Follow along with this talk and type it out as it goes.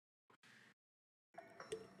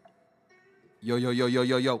Yo, yo, yo, yo,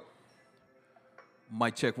 yo, yo.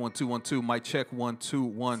 Mic check 1 2 1 2. Mic check 1 2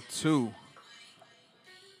 1 2.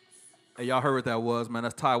 Hey, y'all heard what that was, man.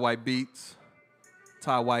 That's Ty White Beats.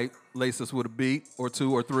 Ty White laced us with a beat or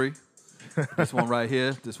two or three. This one right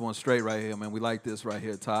here. This one straight right here, man. We like this right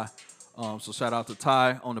here, Ty. So shout out to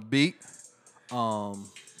Ty on the beat.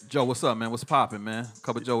 Joe, what's up, man? What's popping, man?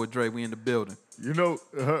 Couple Joe and Dre, we in the building. You know,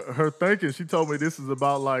 her thinking, she told me this is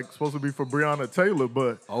about, like, supposed to be for Breonna Taylor,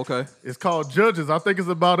 but Okay. it's called Judges. I think it's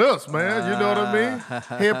about us, man. You know what I mean?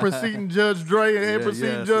 Head preceding Judge Dre and head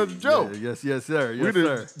preceding Judge Joe. Yes, sir. We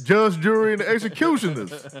the judge, jury, and the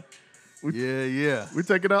executioners. We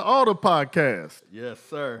taking out all the podcasts. Yes,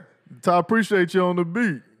 sir. Ty, appreciate you on the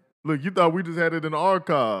beat. Look, you thought we just had it in the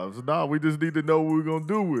archives. Nah, we just need to know what we're going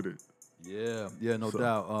to do with it. Yeah, no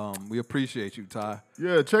doubt. We appreciate you, Ty.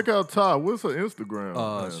 Yeah, check out Ty. What's her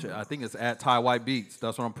Instagram? Shit, I think it's at Ty White Beats.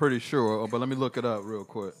 That's what I'm pretty sure. But let me look it up real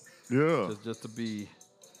quick. Yeah. Just to be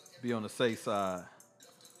on the safe side.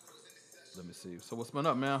 Let me see. So what's been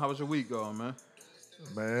up, man? How was your week going, man?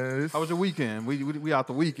 Man, how was your weekend? We out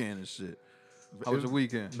the weekend and shit. How was your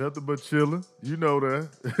weekend? Nothing but chilling. You know that.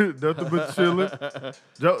 Nothing but chilling.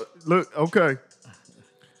 Look, okay.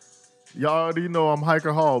 Y'all already know I'm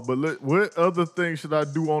Hiker Hall, but what other things should I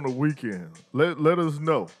do on the weekend? Let us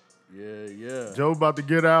know. Yeah. Joe about to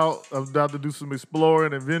get out. I'm about to do some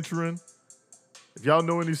exploring and venturing. If y'all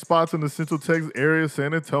know any spots in the Central Texas area,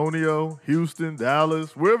 San Antonio, Houston,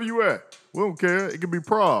 Dallas, wherever you at, we don't care. It could be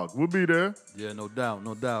Prague. We'll be there. Yeah, no doubt.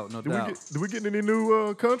 Did we get any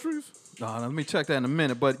new countries? Let me check that in a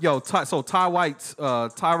minute. But yo, so Ty White's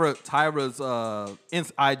Tyra's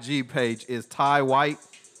IG page is Ty White.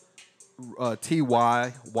 TY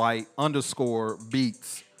White _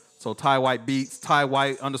 beats. So Ty White Beats, Ty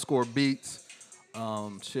White _ beats.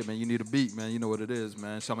 Shit, man, you need a beat, man. You know what it is,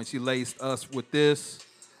 man. So, I mean, she laced us with this.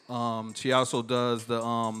 She also does the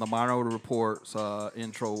Minority Report's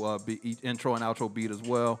intro and outro beat as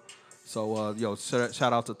well. So,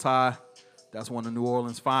 shout out to Ty. That's one of New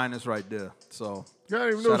Orleans' finest right there. So,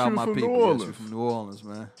 I didn't even know she was from New Orleans. Yeah, she's from New Orleans,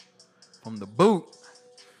 man. From the boot.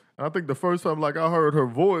 I think the first time, I heard her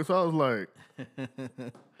voice, I was like,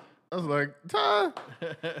 Ty?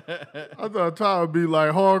 I thought Ty would be,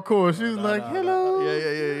 hardcore. She was hello.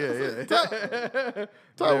 Yeah.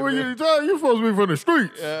 Ty, you supposed to be from the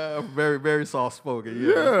streets. Yeah, very, very soft-spoken.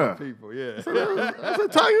 Yeah. People, yeah. I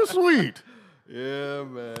said, Ty, you sweet. Yeah,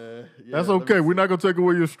 man. Yeah, that's okay. We're not going to take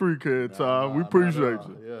away your street cred, Ty. We appreciate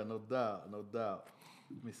you. Yeah, no doubt.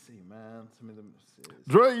 Let me see, man. Let me see.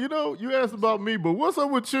 Dre, you asked about me, but what's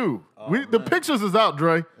up with you? The pictures is out,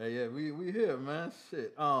 Dre. Yeah, we here, man.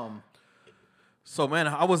 Shit. So, man,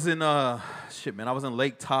 I was in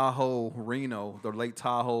Lake Tahoe, Reno, the Lake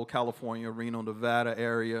Tahoe, California, Reno, Nevada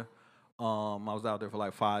area. I was out there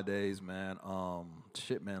for 5 days, man.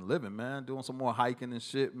 Living, man, doing some more hiking and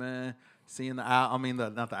shit, man. Seeing not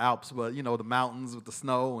the Alps, but the mountains with the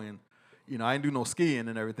snow and. I ain't do no skiing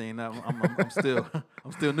and everything. I'm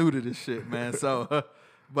still new to this shit, man. So,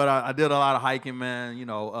 but I did a lot of hiking, man.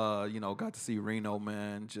 Got to see Reno,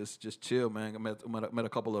 man. Just chill, man. I met a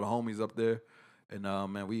couple of the homies up there, and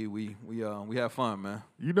man, we had fun, man.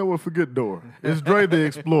 You know what? Forget Door. It's Dre the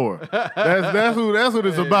Explorer. That's what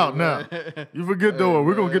it's about now. You forget Door.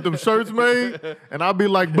 We're gonna get them shirts made, and I'll be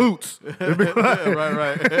like Boots.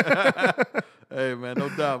 Right. Hey, man, no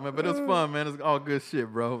doubt, man. But it's fun, man. It's all good shit,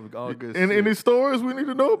 bro. All good shit. Any stories we need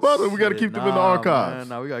to know about it? We got to keep them in the archives.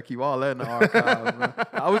 We got to keep all that in the archives, man.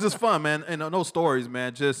 It was just fun, man. And no stories,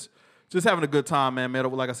 man. Just having a good time, man. Met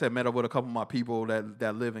up with a couple of my people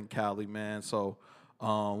that live in Cali, man. So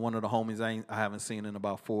one of the homies I haven't seen in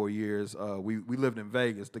about 4 years. We lived in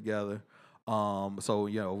Vegas together. So,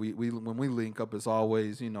 we when we link up, it's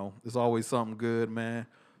always something good, man.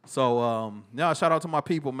 So, shout out to my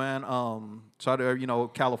people, man. Shout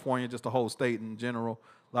out, California, just the whole state in general.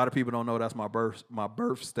 A lot of people don't know that's my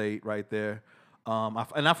birth state right there.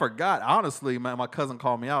 I forgot, honestly, man, my cousin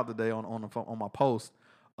called me out today on my post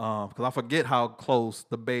because I forget how close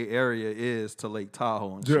the Bay Area is to Lake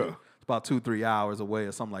Tahoe and shit. Yeah. It's about 2-3 hours away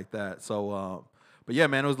or something like that. So, but yeah,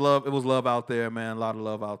 man, it was love out there, man. A lot of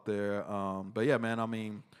love out there. But yeah, man,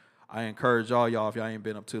 I encourage all y'all, if y'all ain't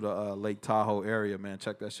been up to the Lake Tahoe area, man,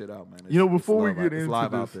 check that shit out, man. Before we get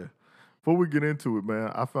into it, man,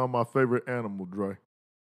 I found my favorite animal, Dre.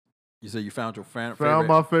 You said you found your favorite? Found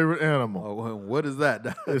my favorite animal. Oh, what is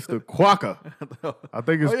that? It's the quaca. I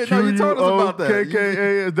think it's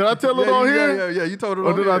Q-U-O-K-K-A. Did I tell it on here? Yeah, you told it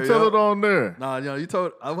on here. Or did I tell it on there? Nah, you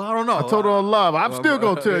told, I don't know. I told it on live. I'm still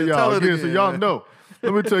going to tell y'all again so y'all know.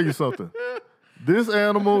 Let me tell you something. This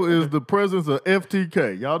animal is the presence of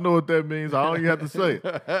FTK. Y'all know what that means. I don't even have to say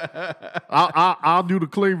it. I'll do the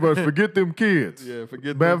clean verse. Forget them kids. Yeah,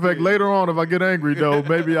 forget Matter them of fact, kids. later on, if I get angry, though,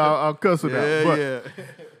 maybe I'll cuss it out. But, Yeah.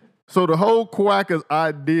 so the whole quacker's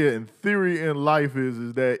idea and theory in life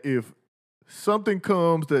is that if something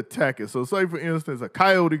comes to attack it, so say, for instance, a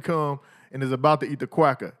coyote come and is about to eat the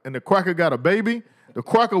quacker, and the quacker got a baby, the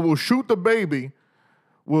quacker will shoot the baby,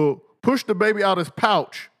 will push the baby out his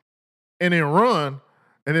pouch, and then run,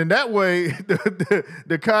 and then that way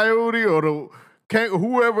the coyote or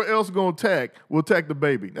whoever else gonna attack will attack the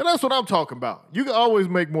baby. Now that's what I'm talking about. You can always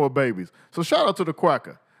make more babies. So shout out to the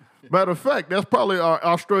quacker. Matter of fact, that's probably our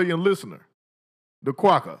Australian listener, the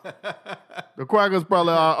quacker. The quacker's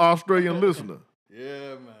probably our Australian listener.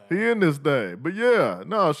 Yeah, man. He in this thing. But yeah,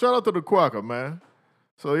 no, shout out to the quacker, man.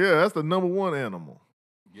 So yeah, that's the number one animal.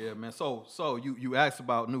 Yeah, man. So you asked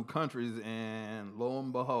about new countries, and lo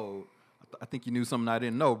and behold, I think you knew something I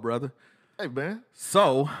didn't know, brother. Hey, man.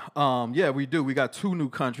 So, yeah, we do. We got 2 new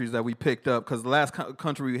countries that we picked up because the last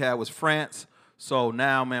country we had was France. So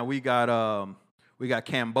now, man, we got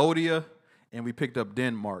Cambodia, and we picked up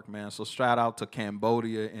Denmark, man. So shout out to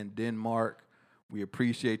Cambodia and Denmark. We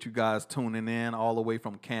appreciate you guys tuning in all the way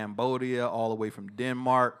from Cambodia, all the way from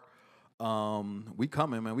Denmark. We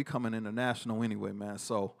coming, man. We coming international anyway, man.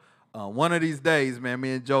 So one of these days, man,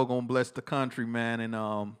 me and Joe gonna bless the country, man,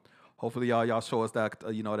 and hopefully y'all show us that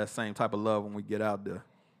that same type of love when we get out there.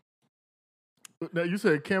 Now you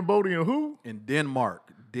said Cambodia and who? In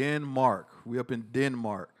Denmark. We up in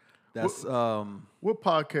Denmark. That's What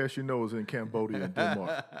podcast you know is in Cambodia and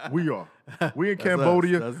Denmark? We are. We in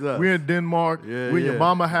Cambodia. That's us. We in Denmark. Yeah, we in your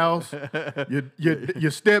mama house.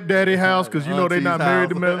 your stepdaddy house, because you know they not married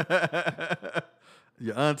together.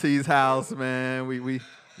 Your auntie's house, man. We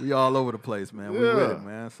all over the place, man. We with it,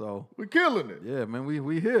 man. So we killing it. yeah, man.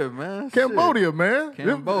 We here, man. Cambodia, Shit. man.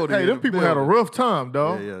 Cambodia. Them people had a rough time,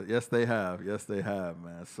 dog. Yeah. Yes, they have.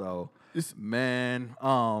 Man. So man,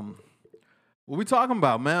 what we talking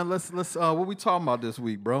about, man? Let's what we talking about this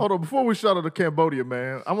week, bro? Hold on, before we shout out to Cambodia,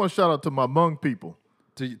 man, I want to shout out to my Hmong people.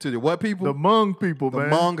 To the what people? The Hmong people, the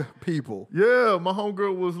man. Hmong people. Yeah, my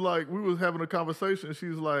homegirl was like, we was having a conversation.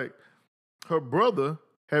 She's like, her brother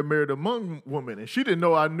had married a Hmong woman, and she didn't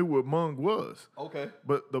know I knew what Hmong was. Okay.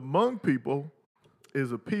 But the Hmong people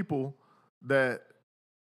is a people that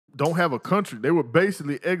don't have a country. They were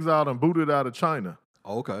basically exiled and booted out of China.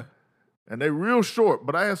 Okay. And they real short.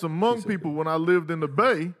 But I had some Hmong people when I lived in the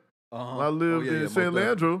Bay. Uh-huh. When I lived in San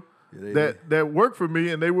Leandro. Yeah, that worked for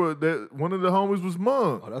me, and one of the homies was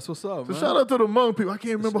Hmong. Oh, that's what's up, So man. shout out to the Hmong people. I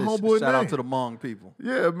can't remember homeboy name. Shout out to the Hmong people.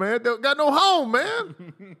 Yeah, man. They got no home,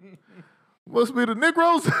 man. Must be the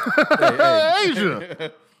Negroes.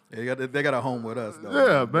 Asia. They got a home with us, though.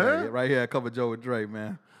 Yeah, man. Yeah, right here at Cover Joe and Dre,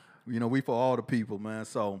 man. We for all the people, man.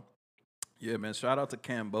 So, yeah, man. Shout out to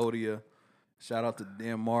Cambodia. Shout out to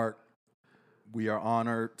Denmark. We are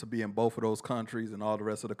honored to be in both of those countries and all the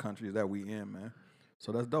rest of the countries that we in, man.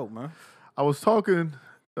 So that's dope, man. I was talking,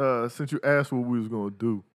 since you asked what we was going to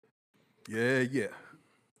do, Yeah.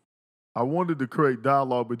 I wanted to create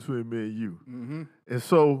dialogue between me and you. Mm-hmm. And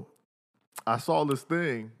so I saw this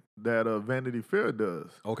thing that Vanity Fair does.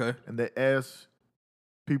 Okay. And they ask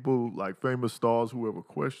people, like famous stars, whoever,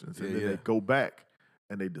 questions. And then they go back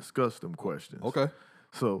and they discuss them questions. Okay.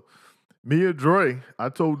 So me and Dre, I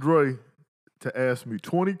told Dre to ask me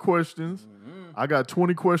 20 questions. Mm-hmm. I got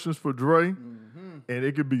 20 questions for Dre. Mm-hmm. And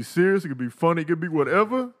it could be serious, it could be funny, it could be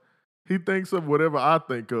whatever he thinks of, whatever I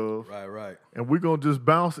think of. Right. And we're going to just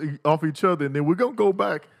bounce off each other. And then we're going to go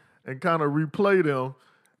back and kind of replay them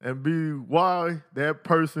and be why that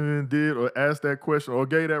person did or asked that question or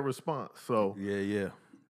gave that response. So Yeah.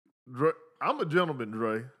 Dre, I'm a gentleman,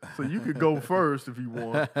 Dre. So you could go first if you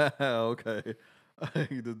want. Okay.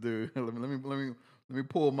 Dude, let me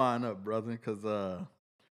pull mine up, brother, because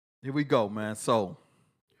here we go, man. So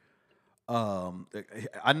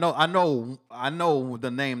I know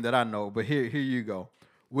the name that I know, but here you go.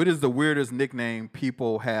 What is the weirdest nickname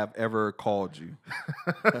people have ever called you?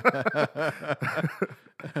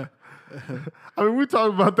 I mean, we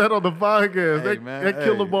talked about that on the podcast. Hey, that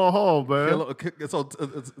Killer Ball Hall, man.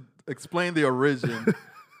 Explain the origin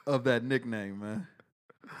of that nickname, man.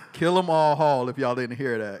 Kill 'em all Hall, if y'all didn't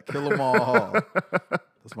hear that. Kill 'em all Hall.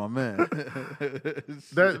 That's my man.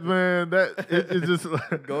 It's just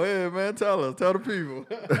like, go ahead, man. Tell the people.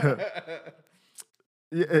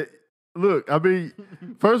 Yeah, look, I mean,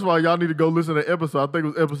 first of all, y'all need to go listen to the episode. I think it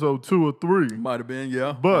was episode 2 or 3. Might have been,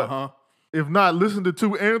 yeah. But if not, listen to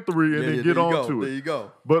 2 and 3 and then get on to it. There you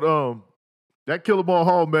go. But that Killer Ball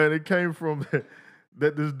Hall, man, it came from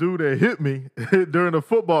that this dude that hit me during a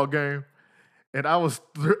football game. and I was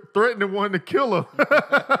threatening one to kill him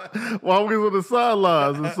while we was on the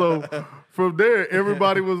sidelines. And so from there,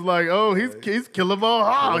 everybody was like, "Oh, he's killing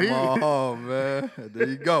Hall. Oh man, there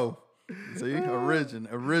you go. See,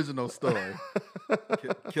 original story.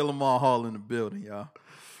 Kill 'em all Hall in the building, y'all.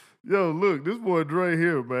 Yo, look, this boy Dre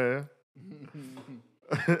here, man.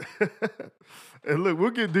 And look, we'll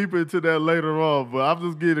get deeper into that later on, but I'm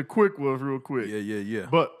just getting a quick one real quick. Yeah.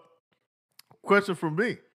 But question from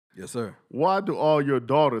me. Yes, sir. Why do all your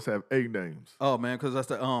daughters have A names? Oh man, because that's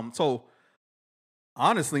the so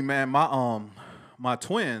honestly, man, my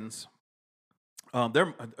twins,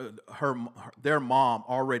 their mom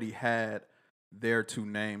already had their two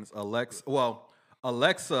names. Alexa's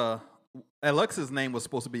name was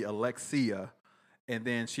supposed to be Alexia, and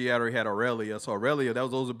then she already had Aurelia. So Aurelia,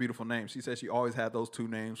 those are beautiful names. She said she always had those two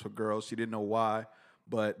names for girls. She didn't know why,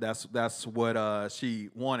 but that's what she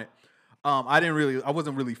wanted. I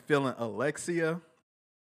wasn't really feeling Alexia,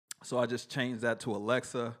 so I just changed that to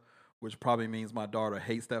Alexa, which probably means my daughter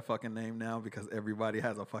hates that fucking name now because everybody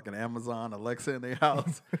has a fucking Amazon Alexa in their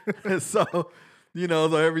house. So,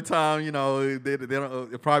 so every time, they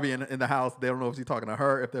don't, probably in the house, they don't know if she's talking to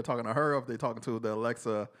her, if they're talking to her, or if they're talking to the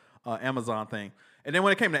Alexa Amazon thing. And then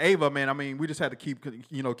when it came to Ava, man, I mean, we just had to keep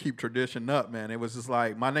tradition up, man. It was just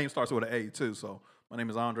like, my name starts with an A too, so my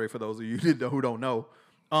name is Andre, for those of you who don't know.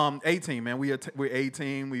 18, man. We're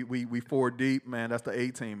 18. We 4 deep, man. That's the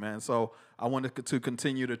 18, man. So I wanted to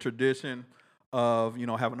continue the tradition of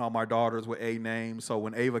having all my daughters with A names. So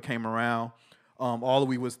when Ava came around, all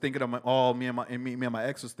we was thinking of, me and my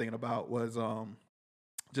ex was thinking about was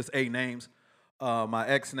just A names. My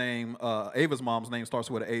ex name, Ava's mom's name starts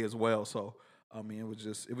with an A as well. So I mean, it was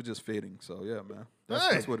just fitting. So yeah, man.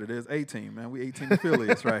 That's what it is. 18, man. We 18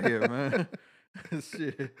 affiliates right here, man.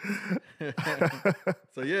 Shit.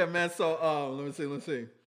 So yeah, man. So let me see.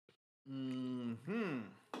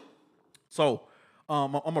 So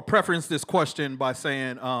I'm gonna preference this question by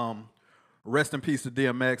saying rest in peace to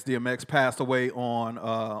DMX. DMX passed away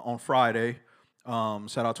on Friday.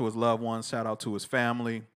 Shout out to his loved ones. Shout out to his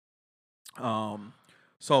family. So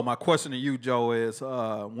my question to you, Joe, is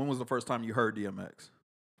when was the first time you heard DMX?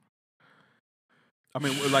 I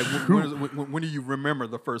mean, like when do you remember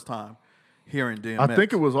the first time hearing DMX? I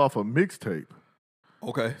think it was off a mixtape.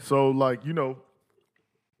 Okay. So, like,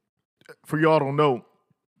 for y'all don't know,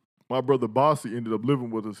 my brother Bossy ended up living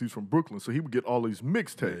with us. He's from Brooklyn, so he would get all these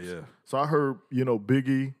mixtapes. Yeah. So I heard,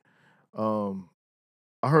 Biggie.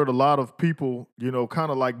 I heard a lot of people,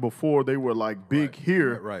 kind of like before they were like big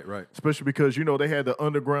here. Right. Especially because, they had the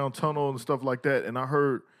underground tunnel and stuff like that. And I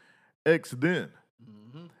heard X then.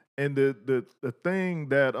 Mm-hmm. And the thing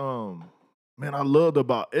that, man, I loved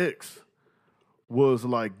about X was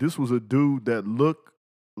like, this was a dude that looked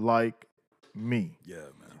like me. Yeah,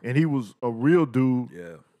 man. And he was a real dude.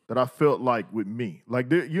 Yeah. That I felt like with me.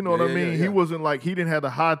 Like, you know what I mean? Yeah. He wasn't like, he didn't have the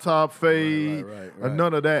high top fade or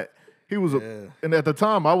none of that. He was and at the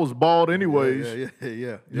time I was bald anyways.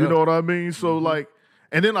 Yeah. You know what I mean? So like,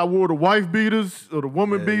 and then I wore the wife beaters or the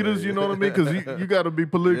woman beaters, you know what I mean? Because you got to be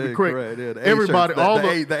politically correct.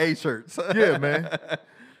 Everybody, the A shirts. Yeah, man.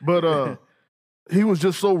 But he was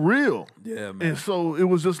just so real. Yeah, man. And so it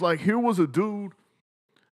was just like, here was a dude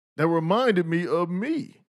that reminded me of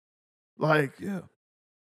me. Like,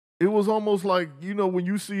 it was almost like, when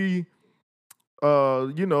you see,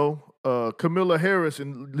 Camilla Harris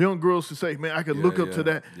and young girls to say, man, I could look up to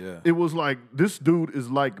that. Yeah. It was like, this dude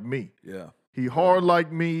is like me. Yeah. He hard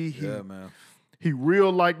like me. Man. He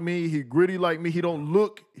real like me. He gritty like me. He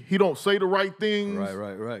don't say the right things.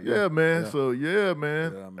 Right. Yeah, man. Yeah. So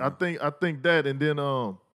man. I think that. And then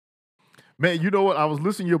man, you know what? I was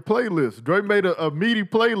listening to your playlist. Dre made a meaty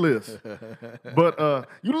playlist. But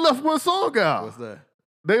you left one song out. What's that?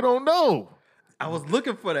 They Don't Know. I was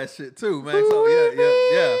looking for that shit too, man. So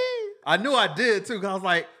yeah. I knew I did too,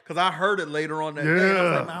 because I heard it later on that day. I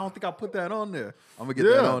was like, man, I don't think I put that on there. I'm gonna get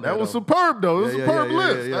that on there. That was superb though. It was a superb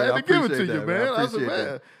list. Yeah, I had to give it to you, man. I said,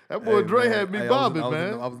 man, that boy Dre had me bobbing,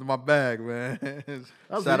 man. I was in my bag, man.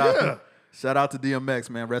 Shout out to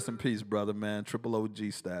DMX, man. Rest in peace, brother, man. Triple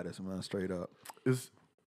OG status, man. Straight up.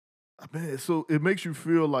 So it makes you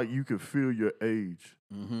feel like you can feel your age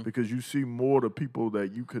because you see more of the people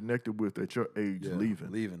that you connected with at your age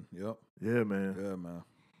leaving. Yep. Yeah, man. Yeah, man.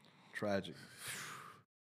 Tragic.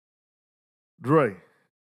 Dre,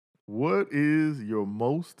 what is your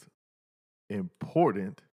most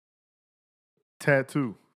important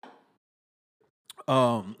tattoo?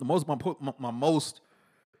 My most.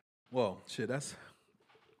 Well, shit. That's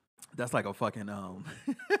like a fucking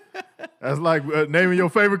That's like naming your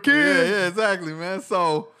favorite kid. Yeah, exactly, man.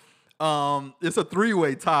 So, It's a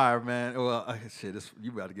 3-way tie, man. Well, shit,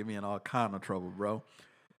 you about to get me in all kind of trouble, bro.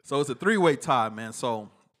 So it's a 3-way tie, man. So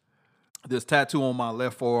this tattoo on my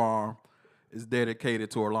left forearm is dedicated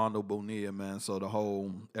to Orlando Bonilla, man. So the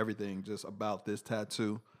whole everything just about this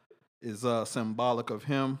tattoo is symbolic of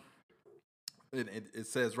him. It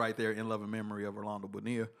says right there, in love and memory of Orlando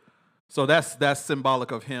Bonilla. So that's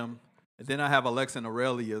symbolic of him. And then I have Alexa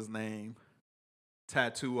Aurelia's name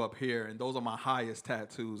tattoo up here, and those are my highest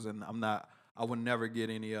tattoos. And I would never get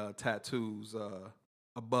any tattoos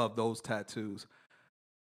above those tattoos.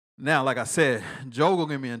 Now, like I said, Joe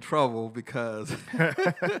gonna get me in trouble because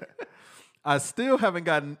I still haven't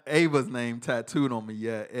gotten Ava's name tattooed on me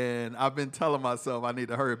yet, and I've been telling myself I need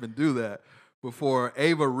to hurry up and do that before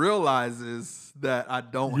Ava realizes that I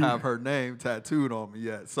don't have her name tattooed on me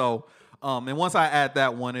yet. So, and once I add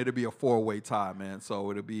that one, it'll be a 4-way tie, man.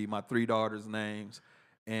 So it'll be my 3 daughters' names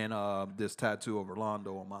and this tattoo of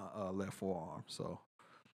Orlando on my left forearm. So,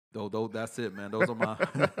 that's it, man. Those are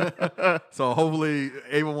my. So hopefully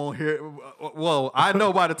Ava won't hear. Well, I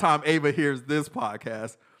know by the time Ava hears this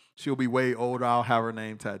podcast, she'll be way older. I'll have her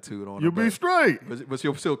name tattooed on her. You'll be straight. But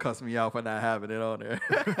she'll still cuss me out for not having it on there.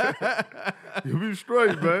 You'll be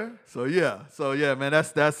straight, man. So yeah, man.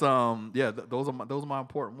 That's those are my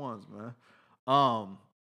important ones, man.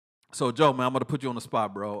 So Joe, man, I'm gonna put you on the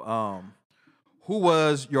spot, bro. Who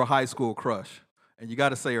was your high school crush? And you got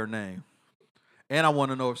to say her name. And I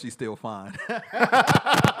want to know if she's still fine.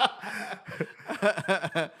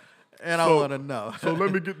 And I want to know. So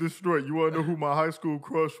let me get this straight. You want to know who my high school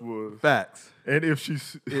crush was? Facts. And if she's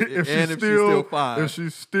still fine. If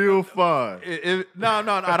she's still fine. No,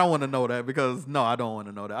 I don't want to know that because I don't want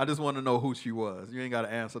to know that. I just want to know who she was. You ain't got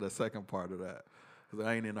to answer the second part of that because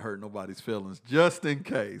I ain't in to hurt nobody's feelings. Just in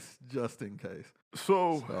case.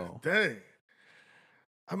 So. Dang.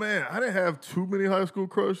 I mean, I didn't have too many high school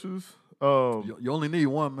crushes. You only need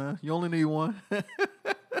one, man. You only need one.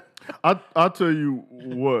 I'll tell you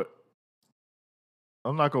what.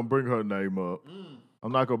 I'm not gonna bring her name up.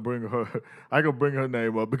 I'm not gonna bring her. I can bring her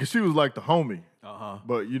name up because she was like the homie.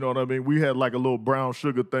 But you know what I mean. We had like a little brown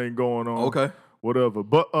sugar thing going on. Okay. Whatever.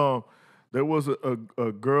 But there was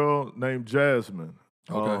a girl named Jasmine.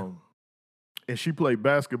 Okay. And she played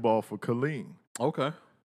basketball for Colleen. Okay.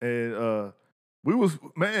 And we was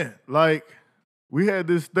we had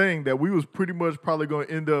this thing that we was pretty much probably gonna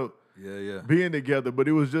end up being together, but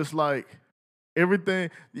it was just like. Everything.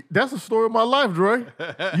 That's the story of my life, Dre.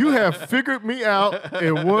 You have figured me out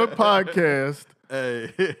in one podcast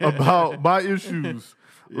about my issues.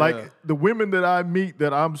 Yeah. Like the women that I meet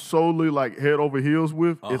that I'm solely like head over heels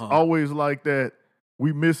with, it's always like that.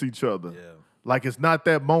 We miss each other. Yeah. Like it's not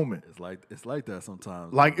that moment. It's like that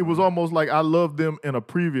sometimes. Like it was almost like I loved them in a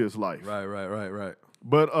previous life. Right.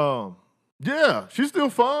 But yeah, she's still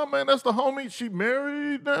fine, man. That's the homie. She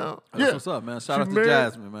married now. That's what's up, man. Shout out to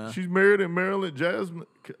Jasmine, man. She's married in Maryland. Jasmine.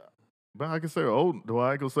 But I can say her old. Do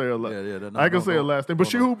I can say her last? Yeah. I can say her last name. But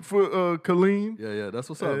she hooped for Colleen. Yeah. That's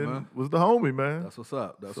what's up, man. Was the homie, man. That's what's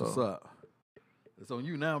up. What's up. It's on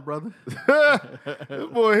you now, brother. This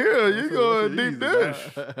boy here, you going deep dish.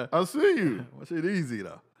 I see you. That shit easy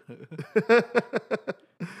though.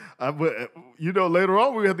 But later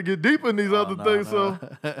on we have to get deep in these other things. So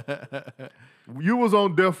you was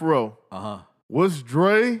on death row. Was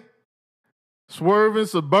Dre swerving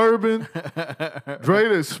suburban? Dre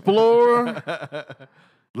the Explorer?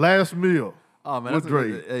 Last meal. Oh man,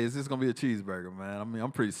 it's just gonna be a cheeseburger, man. I mean,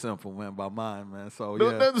 I'm pretty simple, man, by mine, man. So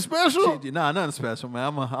yeah, nothing special. Nothing special,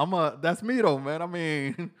 man. That's me though, man. I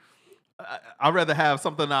mean. I'd rather have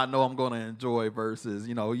something I know I'm going to enjoy versus,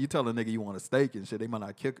 you tell a nigga you want a steak and shit, they might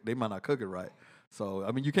not cook it right. So,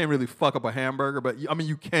 I mean, you can't really fuck up a hamburger, but I mean,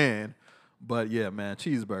 you can. But yeah, man,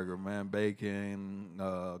 cheeseburger, man, bacon,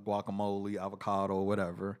 guacamole, avocado,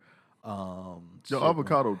 whatever.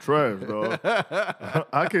 Avocado trash, dog.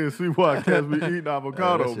 I can't see why cats be eating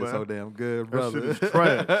avocado, that man. So damn good, brother. That shit is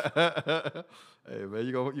trash. Hey, man,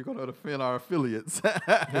 you're gonna defend our affiliates.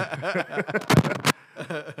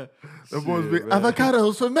 The boys be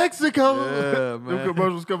avocados from Mexico. Yeah, man. Them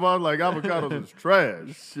commercials come on like avocados is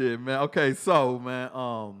trash. Shit, man. Okay, so man,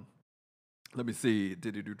 let me see.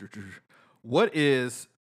 What is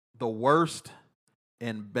the worst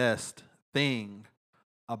and best thing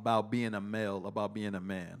about being a male, about being a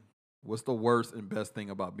man? What's the worst and best thing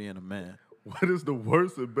about being a man? What is the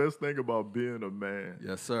worst and best thing about being a man?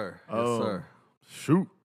 Yes, sir. Yes, sir. Shoot.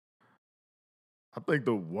 I think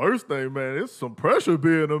the worst thing, man, is some pressure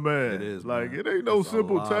being a man. It is, like, man. It ain't no It's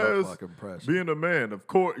simple task being a man. Of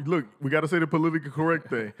course, look, we got to say the politically correct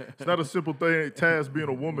thing. It's not a simple task being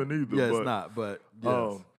a woman either. Yeah, it's not, but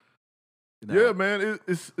yes. Yeah, man.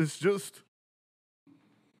 It's just,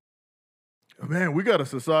 man, we got a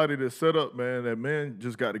society that's set up, man, that man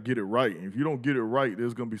just got to get it right. And if you don't get it right,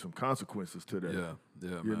 there's gonna be some consequences to that.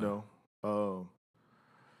 Yeah, You man. know.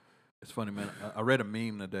 It's funny, man. I read a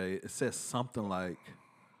meme today. It says something like,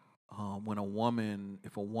 when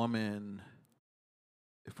if a woman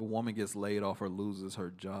gets laid off or loses her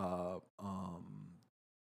job,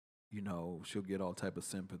 she'll get all type of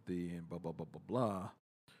sympathy and blah blah blah blah blah.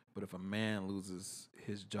 But if a man loses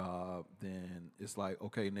his job, then it's like,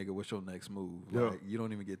 okay, nigga, what's your next move? Yeah. Like, you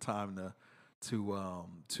don't even get time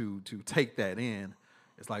to take that in.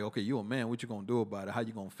 It's like, okay, you a man, what you gonna do about it? How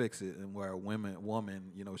you gonna fix it? And where a woman,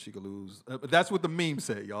 she could lose. That's what the meme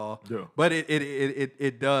said, y'all. Yeah. But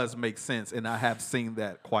it does make sense, and I have seen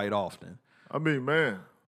that quite often. I mean, man,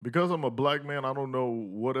 because I'm a black man, I don't know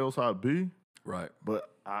what else I'd be. Right. But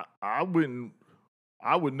I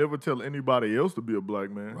would never tell anybody else to be a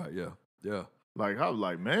black man. Right. Yeah. Yeah. Like, I was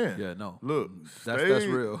like, man. Yeah. No. Look, that's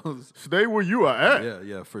real. Stay where you are at. Yeah.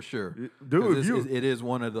 Yeah. For sure. Dude, it is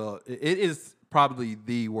one of the. It is probably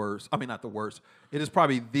the worst. I mean, not the worst. It is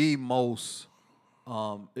probably the most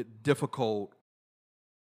difficult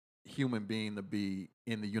human being to be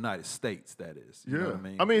in the United States. That is. You know what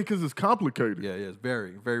I mean? Because it's complicated. Yeah. Yeah. It's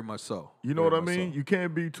very, very much so. You know what I mean? So. You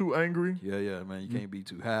can't be too angry. Yeah. Yeah, man. You can't be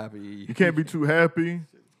too happy. You can't be too happy.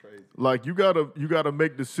 Crazy. Like you gotta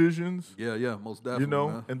make decisions. Yeah, yeah, most definitely.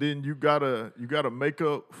 Man. And then you gotta make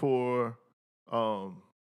up for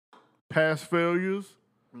past failures.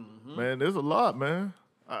 Mm-hmm. Man, there's a lot, man.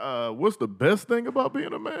 What's the best thing about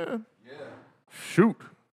being a man? Yeah. Shoot.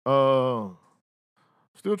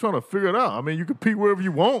 Still trying to figure it out. I mean, you can pee wherever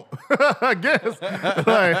you want, I guess.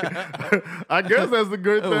 I guess that's the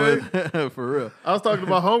good thing. For real. I was talking to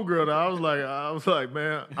my homegirl. I was like,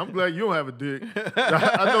 man, I'm glad you don't have a dick.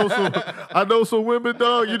 I know some women,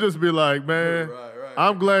 dog. You just be like, man, right.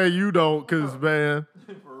 I'm glad you don't, cause man,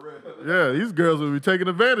 for real. Yeah, these girls will be taking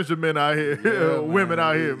advantage of men out here, women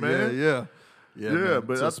out here, man. Yeah.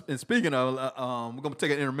 But and speaking of, we're gonna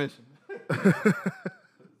take an intermission.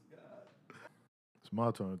 My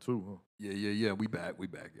turn too, huh? Yeah. We back,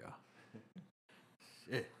 y'all.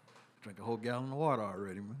 Shit. Drink a whole gallon of water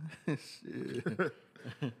already, man. Shit.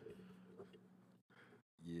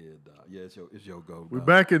 Yeah, dog. Yeah, it's your go. We're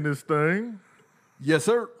back in this thing. Yes,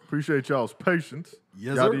 sir. Appreciate y'all's patience.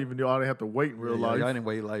 Yes, y'all sir. Y'all didn't have to wait in real life. Y'all didn't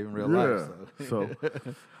wait in real life. So.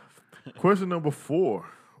 Question number 4.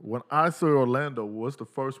 When I say Orlando, what's the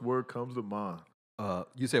first word comes to mind?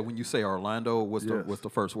 You said when you say Orlando, what's the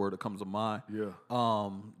first word that comes to mind? Yeah.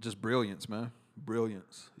 Just brilliance, man.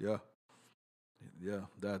 Brilliance. Yeah.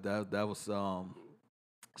 That was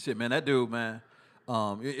shit, man. That dude, man.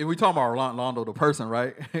 We talking about Orlando, the person,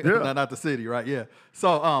 right? Yeah. not the city, right? Yeah.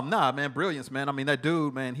 So nah, man, brilliance, man. I mean, that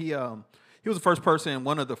dude, man. He was the first person,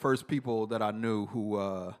 one of the first people that I knew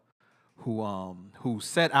who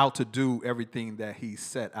set out to do everything that he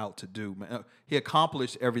set out to do, man. He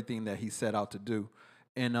accomplished everything that he set out to do.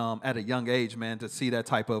 And at a young age, man, to see that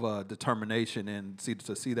type of determination and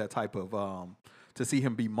to see that type of to see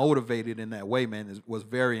him be motivated in that way, man, was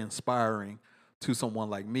very inspiring to someone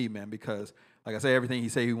like me, man. Because, like I said, everything he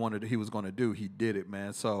said he was going to do, he did it,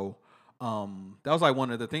 man. So that was like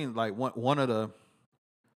one of the things, like one of the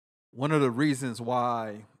reasons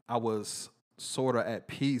why I was sort of at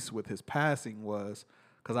peace with his passing was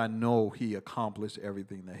because I know he accomplished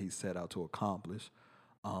everything that he set out to accomplish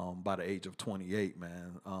by the age of 28,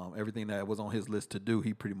 man. Everything that was on his list to do,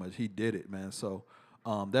 he did it, man. So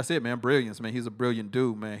that's it, man. Brilliance, man. He's a brilliant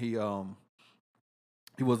dude, man. He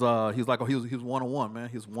was one of one, man.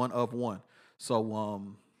 He's one of one.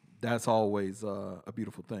 So that's always a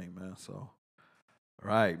beautiful thing, man. So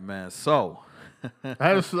right, man. So I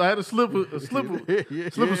had a slippery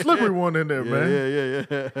one in there,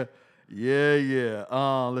 man. Yeah.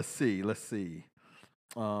 Let's see.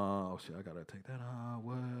 Oh shit, I gotta take that out.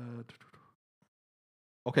 What?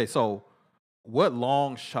 Okay, so what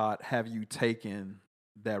long shot have you taken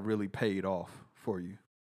that really paid off for you?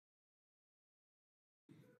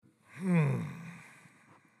 I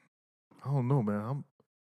don't know, man.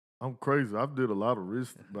 I'm crazy. I've did a lot of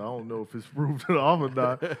risk, but I don't know if it's proved it off or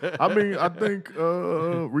not. I mean, I think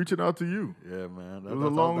reaching out to you. Yeah, man. It was a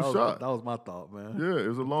long shot. That was my thought, man. Yeah, it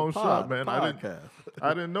was a long shot, man. I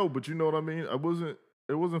didn't know, but you know what I mean?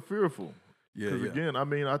 It wasn't fearful. Yeah. Because again, I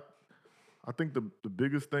mean, I think the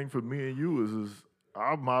biggest thing for me and you is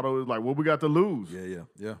our motto is like, what we got to lose?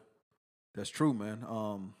 Yeah. That's true, man.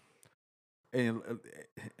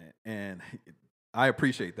 And I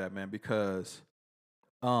appreciate that, man, because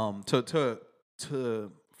for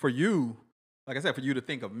you, like I said, for you to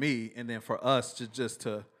think of me, and then for us to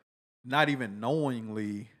not even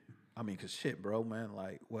knowingly. I mean, cause shit, bro, man.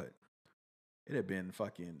 Like, what? It had been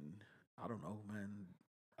fucking, I don't know, man,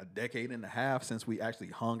 a decade and a half since we actually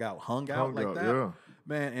hung out like that, yeah.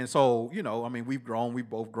 man. And so, I mean, we've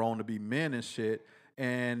both grown to be men and shit.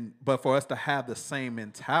 But for us to have the same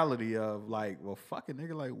mentality of like, well, fucking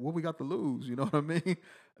nigga, like, what we got to lose? You know what I mean?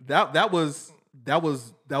 That was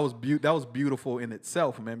beautiful in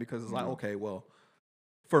itself, man. Because it's like, okay, well,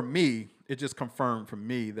 for me, it just confirmed for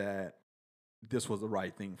me that this was the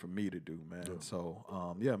right thing for me to do, man. Yeah.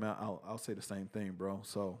 So, yeah, man, I'll say the same thing, bro.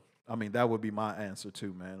 So, I mean, that would be my answer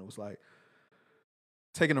too, man. It was like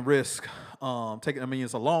taking a risk. I mean,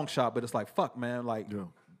 it's a long shot, but it's like, fuck, man. Like,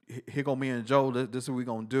 here go me and Joe. This is what we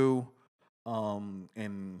gonna do.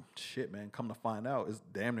 And shit, man. Come to find out, it's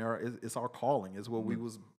damn near it's our calling. It's what we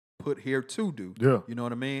was put here to do. Yeah, you know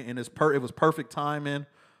what I mean. And it was perfect timing.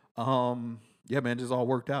 Yeah, man, it just all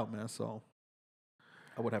worked out, man. So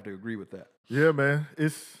I would have to agree with that. Yeah, man.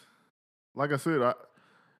 It's like I said,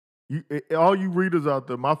 all you readers out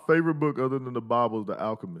there, my favorite book other than the Bible is The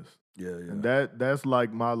Alchemist. Yeah. And that's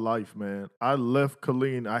like my life, man. I left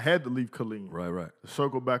Killeen. I had to leave Killeen. Right. To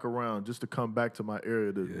circle back around just to come back to my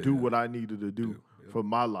area to do what I needed to do for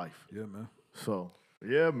my life. Yeah, man. So,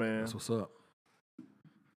 yeah, man. That's what's up.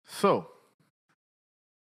 So,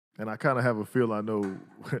 and I kind of have a feel I know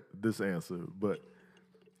this answer, but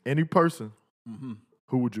any person,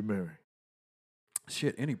 who would you marry?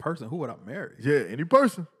 Shit, any person. Who would I marry? Yeah, any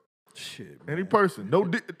person. Shit, man. Any person. No,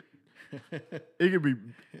 it could be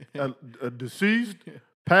a deceased,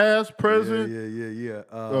 past, present. Yeah.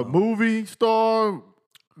 A movie star,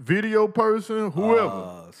 video person,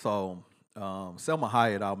 whoever. Selma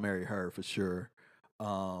Hayek, I'll marry her for sure.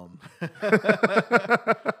 I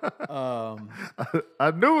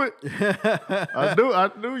knew it.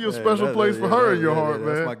 I knew your special place for her in your heart,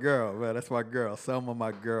 man. That's my girl, man. That's my girl. Selma,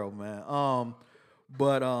 my girl, man.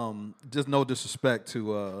 But just no disrespect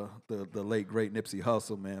to the late great Nipsey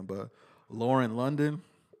Hussle, man. But Lauren London,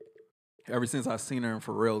 ever since I seen her in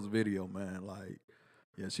Pharrell's video, man, like,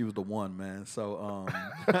 yeah, she was the one, man. So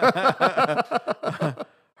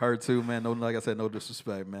her too, man. No, like I said, no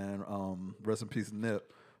disrespect, man. Rest in peace, Nip.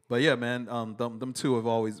 But yeah, man. Them two have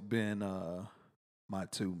always been my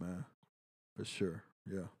two, man, for sure.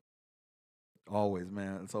 Yeah, always,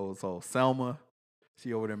 man. So Selma.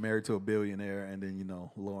 She over there married to a billionaire, and then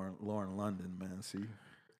Lauren London, man.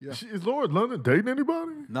 Is Lauren London dating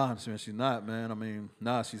anybody? Nah, she's not, man. I mean,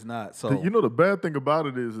 nah, she's not. So the bad thing about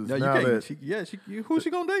it is now that who's she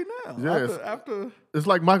gonna date now? Yeah, after it's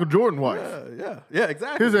like Michael Jordan's wife. Yeah,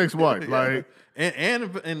 exactly. His ex-wife, like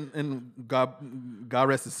and God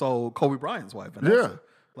rest his soul, Kobe Bryant's wife. And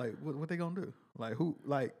like what they gonna do? Like who?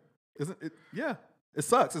 Like isn't it? Yeah, it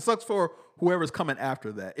sucks. It sucks for whoever's coming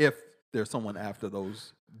after that. If there's someone after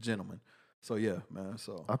those gentlemen. So yeah, man.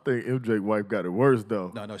 So I think MJ's wife got it worse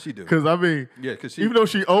though. No, she do. Because I mean, because even though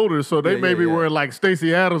she older, so they may be wearing like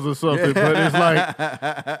Stacey Adams or something, but it's like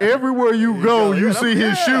everywhere you go, you see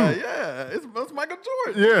his shoe. Yeah, it's Michael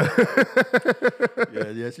Jordan.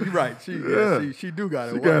 Yeah, she's right. She do got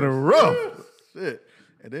it. She got it rough. Shit.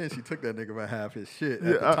 And then she took that nigga by half his shit at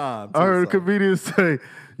the time. I heard comedians say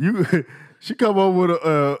she come up with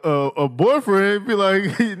a boyfriend and be like,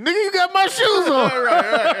 nigga, you got my shoes on.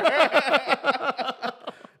 right.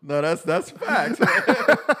 No, that's facts.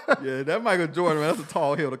 Yeah, that Michael Jordan, man, that's a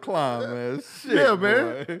tall hill to climb, man. Shit, yeah,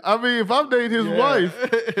 man. Boy. I mean, if I'm dating his wife,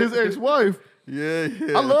 his ex-wife, yeah.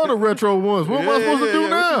 I love the retro ones. What am I supposed to do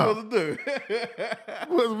now? What you supposed to do?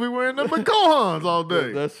 Supposed to be wearing them Gohans all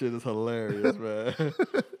day. That shit is hilarious, man.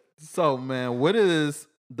 So, man, what is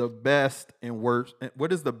the best and worst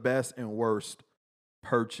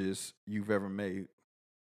purchase you've ever made?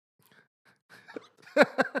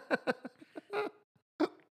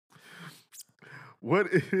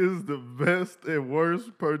 What is the best and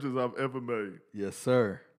worst purchase I've ever made? Yes,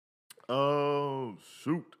 sir. Oh,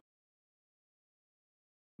 shoot.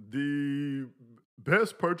 The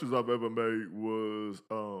best purchase I've ever made was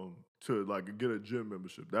to like get a gym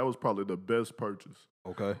membership. That was probably the best purchase.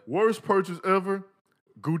 Okay. Worst purchase ever,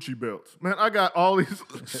 Gucci belts. Man, I got all these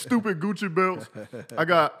stupid Gucci belts. I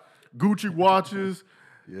got Gucci watches,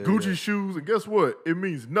 Gucci shoes, and guess what? It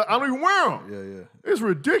means nothing. I don't even wear them. Yeah. It's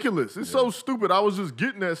ridiculous. It's so stupid. I was just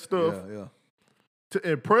getting that stuff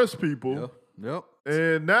to impress people. Yep.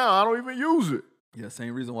 And now I don't even use it. Yeah,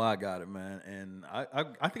 same reason why I got it, man. And I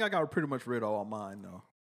think I got pretty much rid of all mine though.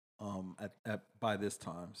 By this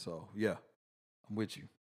time. So yeah, I'm with you.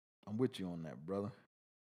 I'm with you on that, brother.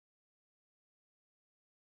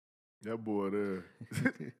 That boy there.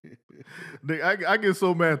 Nigga, I get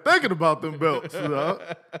so mad thinking about them belts. You know?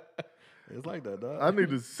 It's like that, dog. I need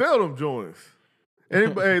to sell them joints.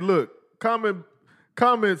 Anybody, hey, look,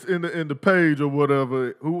 comments in the page or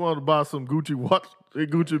whatever. Who want to buy some Gucci watch and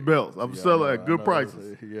Gucci belts? I'm selling at good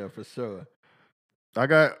prices. Yeah, for sure. I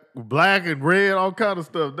got black and red, all kind of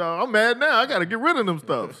stuff, dog. I'm mad now. I got to get rid of them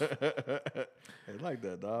stuffs. It's like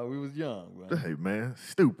that, dog. We was young, man. Hey, man,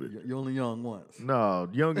 stupid. You're only young once. No,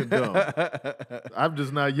 young and dumb. I'm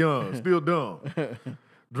just not young, still dumb.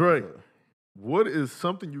 Dre, what is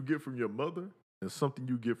something you get from your mother and something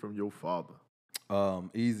you get from your father?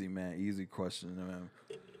 Easy, man. Easy question, man.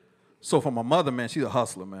 So for my mother, man, she's a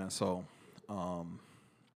hustler, man. So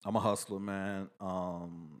I'm a hustler, man.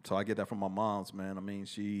 So I get that from my mom's, man. I mean,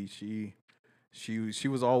 she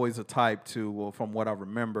was always a type to, well, from what I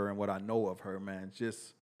remember and what I know of her, man,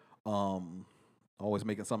 just always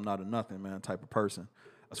making something out of nothing, man, type of person.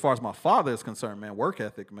 As far as my father is concerned, man, work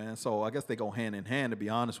ethic, man. So I guess they go hand in hand, to be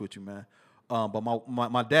honest with you, man. But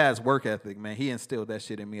my dad's work ethic, man, he instilled that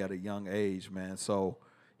shit in me at a young age, man. So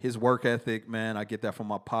his work ethic, man, I get that from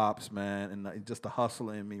my pops, man, and just the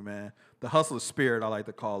hustler in me, man. The hustler spirit, I like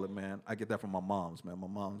to call it, man. I get that from my mom's, man. My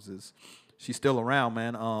mom's she's still around,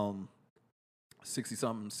 man.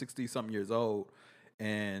 60-something years old.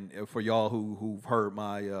 And for y'all who've heard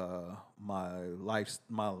my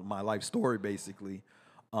life story, basically,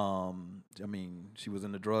 I mean, she was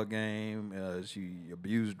in the drug game. She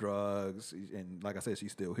abused drugs, and like I said,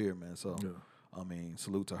 she's still here, man. So, yeah. I mean,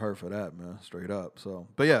 salute to her for that, man. Straight up. So,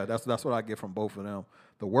 but yeah, that's what I get from both of them.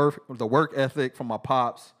 The work ethic from my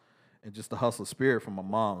pops, and just the hustle spirit from my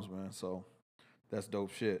mom's, man. So, that's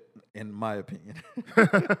dope shit, in my opinion.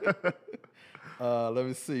 Let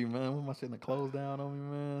me see, man. What am I saying to close down on me,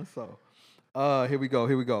 man? So, here we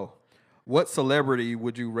go. What celebrity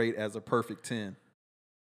would you rate as a perfect 10?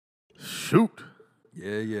 Shoot.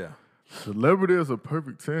 Yeah. Celebrity is a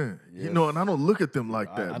perfect 10. Yes. You know, and I don't look at them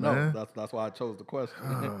like that, I know. man. That's why I chose the question.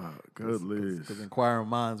 Good list. Because inquiring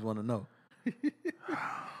minds want to know.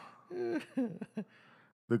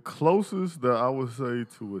 The closest that I would say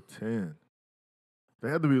to a 10. They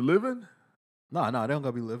had to be living? No, they don't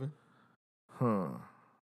gotta be living. Huh.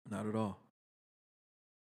 Not at all.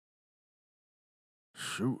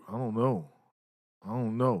 Shoot, I don't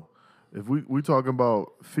know. If we talking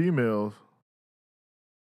about females,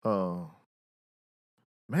 man,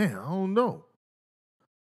 I don't know.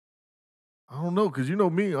 Because you know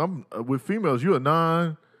me, I'm with females, you a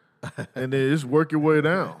 9, and then just work your way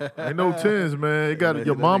down. Ain't no 10s, man. You got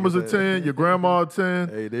your mama's a 10, your grandma a 10.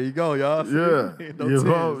 Hey, there you go, y'all. Yeah, no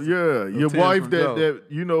your wife that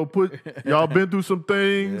you know put y'all been through some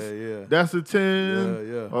things. Yeah. That's a 10.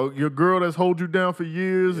 Yeah. Or your girl that's hold you down for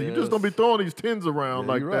years. Yes. You just don't be throwing these 10s around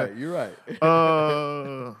like that. You're right.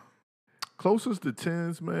 Closest to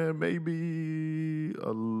 10s, man, maybe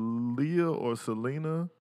Aaliyah or Selena.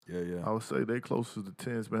 Yeah. I would say they closest to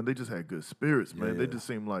 10s, man. They just had good spirits, man. They just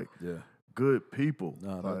seem like good people.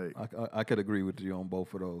 No, I could agree with you on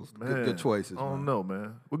both of those. Man, good choices, I don't man. know,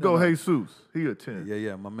 man. We'll go Jesus. He a 10.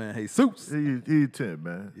 Yeah, my man Jesus. He a 10,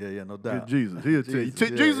 man. Yeah, no doubt. Jesus, he a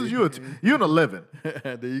 10. Jesus, you an 11.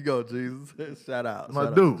 There you go, Jesus. Shout out. My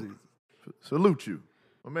dude. Salute you.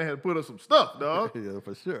 My man had to put up some stuff, dog. Yeah,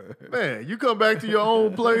 for sure. Man, you come back to your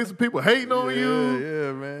own place and people hating on you.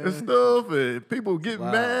 Yeah, man. And stuff, and people get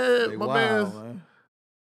mad. They My man's. Man.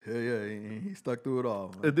 Yeah, he stuck through it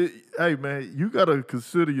all. Man. Hey, man, you got to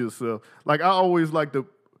consider yourself. Like, I always like to,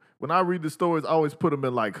 when I read the stories, I always put them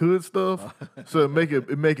in, like, hood stuff, so it make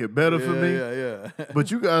it better for me. Yeah.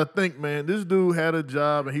 But you got to think, man, this dude had a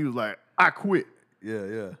job, and he was like, I quit.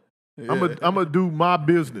 Yeah. I'm gonna do my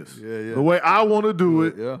business the way I want to do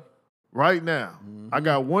it. Yeah. Right now, Mm-hmm. I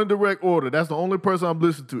got one direct order. That's the only person I'm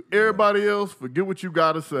listening to. Everybody else, forget what you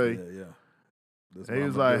got to say. Yeah. And he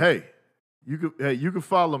was like, "Hey, you can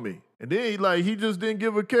follow me." And then he just didn't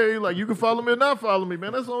give a care. Like, you can follow me or not follow me,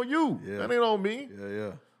 man. That's on you. Yeah. That ain't on me.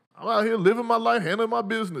 Yeah. I'm out here living my life, handling my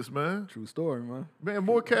business, man. True story, man. Man,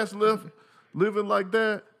 more cats left living like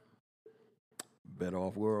that. Better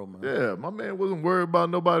off world, man. Yeah, my man wasn't worried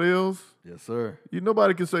about nobody else. Yes, sir.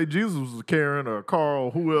 Nobody can say Jesus was Karen or Carl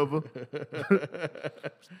or whoever.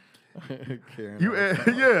 Karen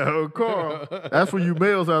or Carl. That's when you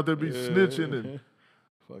males out there be snitching and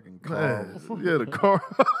fucking Carl. The Carl.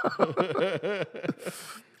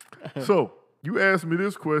 So you asked me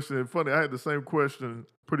this question, and funny, I had the same question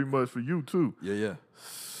pretty much for you too. Yeah.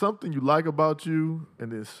 Something you like about you,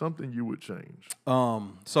 and then something you would change.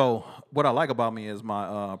 So what I like about me is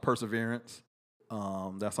my perseverance.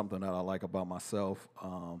 That's something that I like about myself.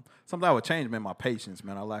 Something I would change, man, my patience,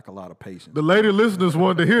 man. I lack a lot of patience. The lady listeners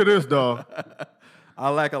wanted to hear this, dog. I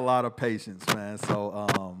lack a lot of patience, man.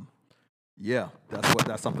 So, Yeah,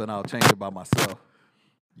 that's something I'll change about myself.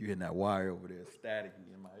 You hitting that wire over there,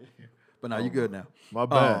 staticky in my ear. But no, you good now. My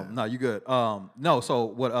bad. No, you good. No, so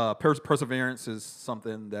what? Perseverance is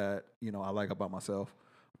something that I like about myself.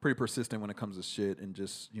 Pretty persistent when it comes to shit, and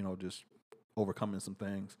just just overcoming some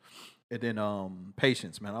things. And then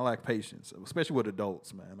patience, man. I like patience, especially with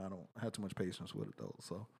adults, man. I don't have too much patience with adults,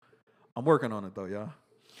 so I'm working on it though, y'all.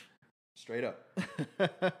 Straight up.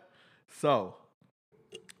 So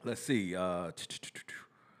let's see.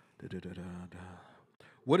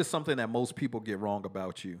 What is something that most people get wrong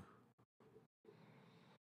about you?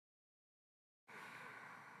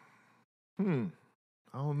 I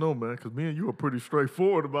don't know, man, because me and you are pretty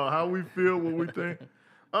straightforward about how we feel, what we think.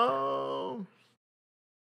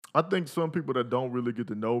 I think some people that don't really get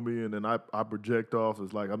to know me and then I project off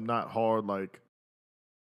is like I'm not hard, like,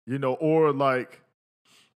 or like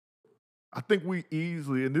I think we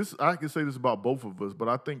easily, and this I can say this about both of us, but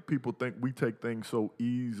I think people think we take things so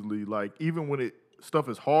easily. Like even when stuff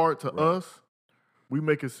is hard to us, we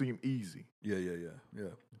make it seem easy. Yeah.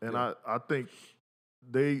 And I think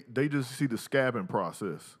they just see the scabbing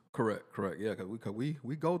process. Correct. Yeah, because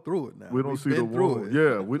we go through it now. We don't see the wound.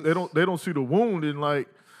 Yeah, they don't see the wound in, like,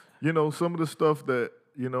 some of the stuff that,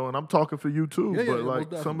 and I'm talking for you too, but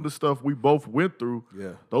like some of the stuff we both went through,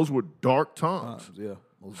 those were dark times. Yeah.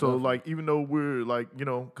 So like, even though we're like,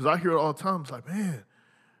 because I hear it all the time, it's like, man,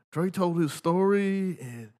 Dre told his story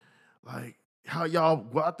and like how y'all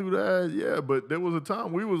got through that. Yeah, but there was a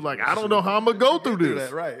time we was like, I don't know how I'm gonna go through this.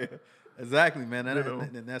 That, right. Exactly, man.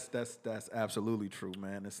 And that's absolutely true,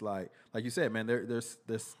 man. It's like you said, man. They're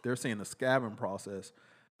seeing the scabbing process.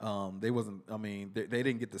 They wasn't. I mean, they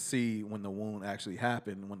didn't get to see when the wound actually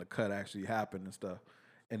happened, when the cut actually happened and stuff.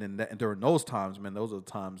 And then during those times, man, those are the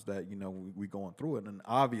times that we going through it, and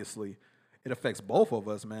obviously, it affects both of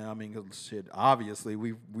us, man. I mean, 'cause shit. Obviously,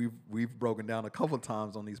 we've broken down a couple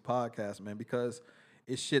times on these podcasts, man, because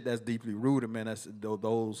it's shit that's deeply rooted, man. That's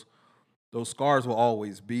those scars will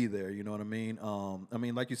always be there. You know what I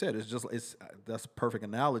mean? Like you said, that's a perfect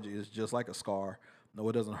analogy. It's just like a scar. No,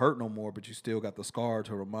 it doesn't hurt no more, but you still got the scar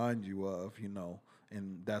to remind you of,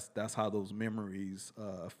 and that's how those memories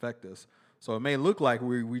affect us. So it may look like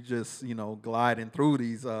we just gliding through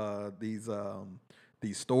these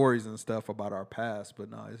stories and stuff about our past, but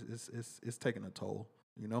no, it's taking a toll,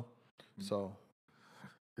 So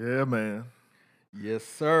yeah, man. Yes,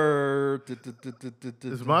 sir.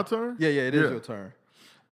 It's my turn? Yeah, it is your turn.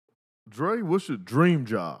 Dre, what's your dream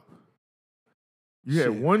job? You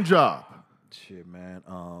had one job. Shit, man.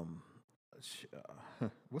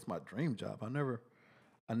 What's my dream job? I never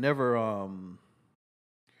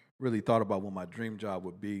really thought about what my dream job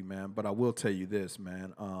would be, man. But I will tell you this,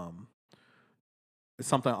 man. It's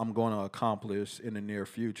something I'm going to accomplish in the near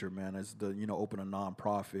future, man. It's open a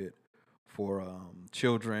nonprofit for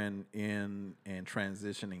children in and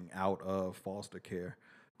transitioning out of foster care,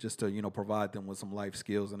 just to provide them with some life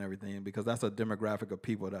skills and everything, because that's a demographic of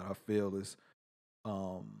people that I feel is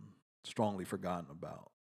strongly forgotten about.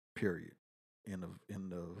 Period.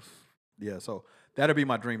 So that'd be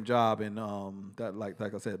my dream job, and that like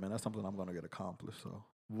I said, man, that's something I'm gonna get accomplished. So.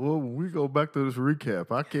 Well, when we go back to this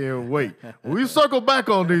recap, I can't wait. When we circle back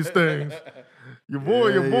on these things, your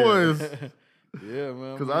boy is. Yeah,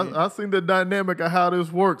 man. Because I seen the dynamic of how this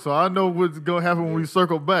works, so I know what's gonna happen when we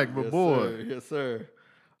circle back. But boy, yes, sir.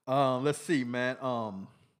 Let's see, man.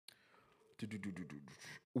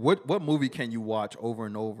 What movie can you watch over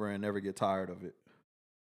and over and never get tired of it?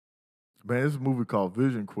 Man, this movie called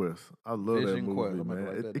Vision Quest. I love Vision that movie,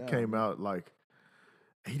 Quest. man. It came out like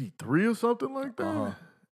 83 or something like that.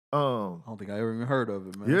 I don't think I ever even heard of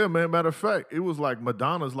it, man. Yeah, man. Matter of fact, it was like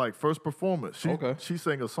Madonna's first performance. She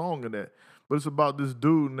sang a song in that. But it's about this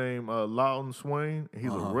dude named Loudon Swain, and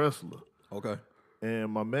he's a wrestler. Okay.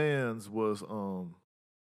 And my man's was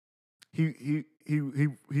he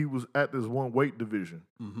was at this one weight division.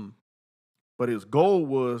 Mm-hmm. But his goal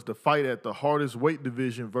was to fight at the hardest weight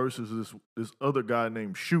division versus this other guy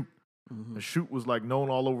named Shoot. Mm-hmm. And Shoot was like known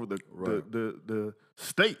all over the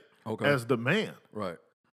state as the man. Right.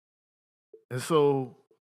 And so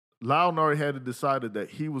Loudon already had decided that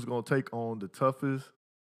he was going to take on the toughest,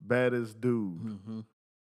 baddest dude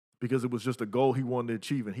because it was just a goal he wanted to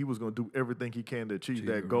achieve, and he was going to do everything he can to achieve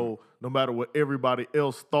that goal, no matter what everybody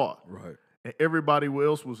else thought. Right. And everybody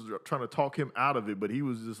else was trying to talk him out of it, but he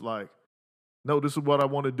was just like, no, this is what I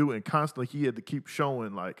want to do. And constantly he had to keep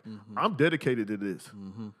showing, like, I'm dedicated to this.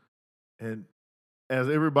 Mm-hmm. And as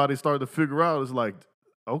everybody started to figure out, it's like,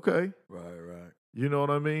 okay. Right. You know what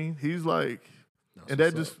I mean? He's like, and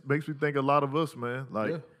that just makes me think a lot of us, man.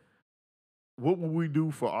 Like, what will we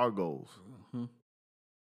do for our goals? Mm-hmm.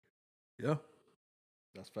 Yeah.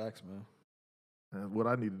 That's facts, man. And what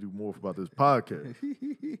I need to do more about this podcast.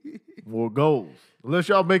 More goals. Unless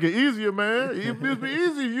y'all make it easier, man. It'd be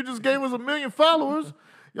easy if you just gave us 1 million followers.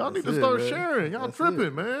 Y'all need to start sharing. Y'all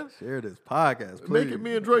tripping, man. Share this podcast, please. Making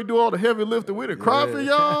me and Dre do all the heavy lifting. We done cry for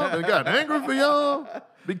y'all. They got angry for y'all.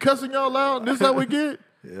 Be cussing y'all out. And this how we get.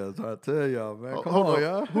 Yeah, that's what I tell y'all, man. Come Hold on, on.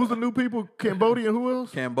 y'all. Who's the new people? Cambodia and who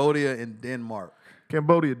else? Cambodia and Denmark.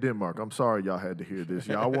 Cambodia, Denmark. I'm sorry y'all had to hear this.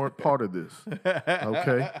 Y'all weren't part of this.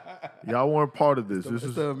 Okay? Y'all weren't part of this.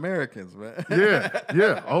 It's the Americans, man.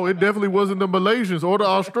 Yeah. Oh, it definitely wasn't the Malaysians or the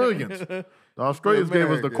Australians. The Australians gave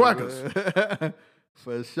us the quackers.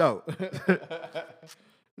 For sure.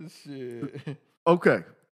 Shit. Okay.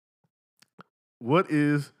 What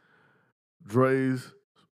is Dre's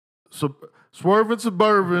swerving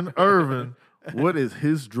suburban Irvin? What is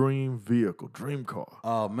his dream vehicle, dream car?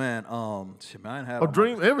 Oh man, shit, man, I ain't had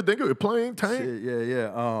dream everything. Plane, tank. Shit,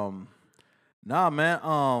 yeah. Nah,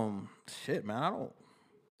 man. Shit, man, I don't.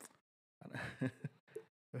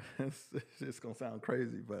 It's gonna sound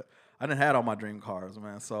crazy, but I didn't had all my dream cars,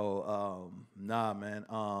 man. So, nah, man.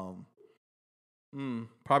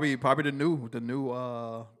 Probably the new.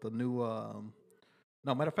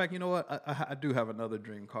 No, matter of fact, you know what? I do have another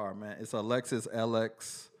dream car, man. It's a Lexus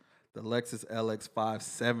LX. The Lexus LX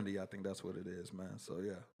 570, I think that's what it is, man. So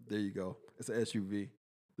yeah, there you go. It's an SUV,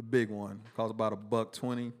 the big one. It costs about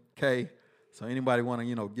 $120K. So anybody want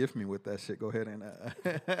to, gift me with that shit? Go ahead and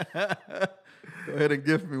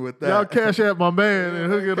gift me with that. Y'all cash at my man and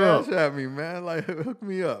hook it up. Cash at me, man. Like hook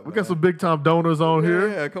me up. We got some big time donors on here.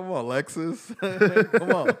 Yeah, come on, Lexus.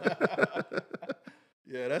 Come on.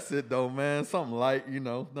 Yeah, that's it though, man. Something light,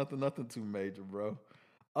 nothing too major, bro.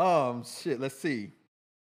 Shit. Let's see.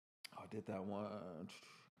 Did that one.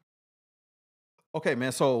 Okay,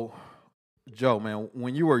 man. So, Joe, man,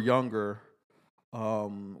 when you were younger,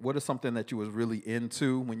 what is something that you was really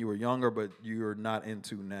into when you were younger, but you're not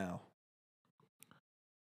into now?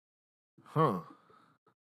 Huh.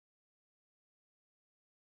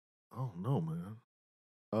 I don't know, man.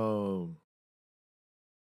 Oh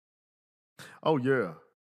yeah.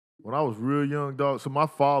 When I was real young, dog. So my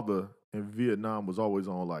father in Vietnam was always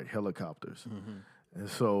on like helicopters, and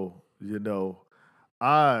so.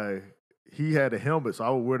 He had a helmet, so I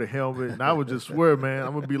would wear the helmet, and I would just swear, man,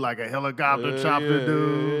 I'm gonna be like a helicopter chopper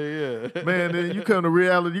dude. Yeah. Man, then you come to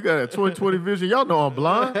reality, you got that 20/20 vision. Y'all know I'm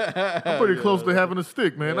blind. I'm pretty close to having a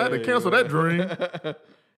stick, man. I had to cancel that dream.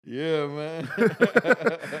 Yeah, man.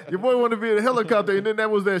 Your boy wanted to be in a helicopter, and then that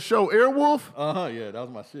was that show, Airwolf. Yeah, that was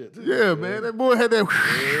my shit too. Yeah, man, that boy had that.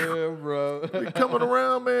 Yeah, bro. Coming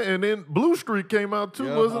around, man, and then Blue Streak came out too,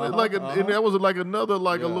 wasn't it? And that was like another, a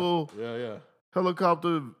little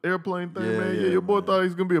helicopter airplane thing, man. Yeah, your boy thought he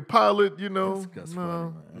was gonna be a pilot, That's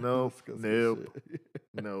funny, nope.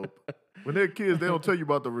 When they're kids, they don't tell you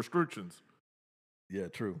about the restrictions. Yeah,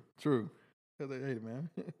 true. Because hey, man,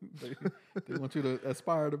 they want you to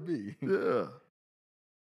aspire to be. Yeah.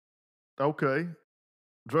 Okay.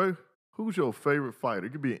 Dre, who's your favorite fighter?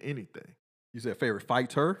 It could be anything. You said favorite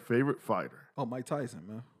fighter? Favorite fighter. Oh, Mike Tyson,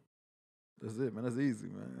 man. That's it, man. That's easy,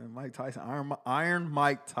 man. Mike Tyson, Iron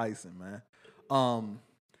Mike Tyson, man.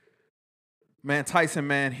 Man, Tyson,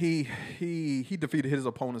 man, he defeated his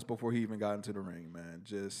opponents before he even got into the ring, man.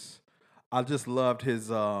 I just loved his.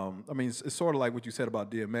 It's sort of like what you said about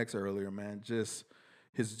DMX earlier, man. Just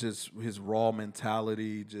his raw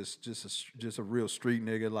mentality, just a real street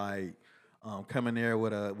nigga, like coming there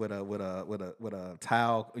with a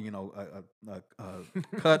towel, a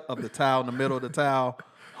cut of the towel in the middle of the towel,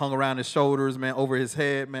 hung around his shoulders, man, over his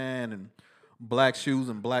head, man, and black shoes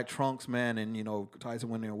and black trunks, man, and Tyson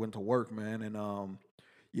went to work, man, and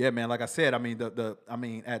yeah, man, like I said,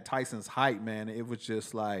 at Tyson's height, man, it was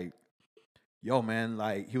just like. Yo, man,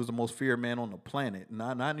 like, he was the most feared man on the planet.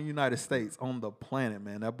 Not in the United States, on the planet,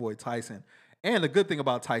 man. That boy Tyson. And the good thing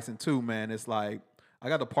about Tyson, too, man, is like, I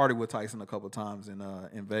got to party with Tyson a couple times in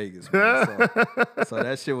Vegas, man. So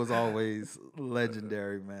that shit was always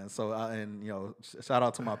legendary, man. So, shout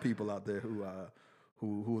out to my people out there who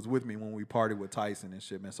was with me when we partied with Tyson and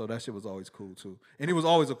shit, man. So that shit was always cool, too. And he was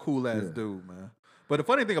always a cool-ass dude, man. But the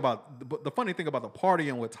funny thing about the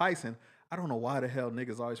partying with Tyson, I don't know why the hell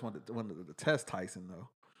niggas always wanted to test Tyson though.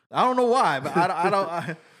 I don't know why, but I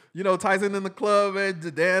don't. Tyson in the club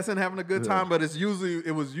and dancing, having a good time. But it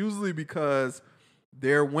was usually because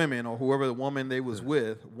their women or whoever the woman they was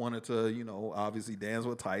with wanted to, obviously dance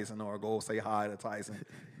with Tyson or go say hi to Tyson.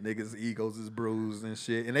 Niggas' egos is bruised and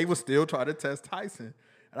shit, and they would still try to test Tyson.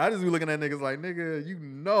 And I just be looking at niggas like, nigga, you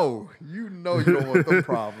don't want them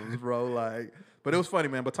problems, bro. Like. But it was funny,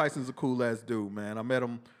 man. But Tyson's a cool ass dude, man. I met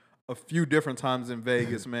him a few different times in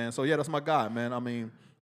Vegas, man. So yeah, that's my guy, man. I mean,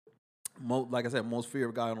 like I said, most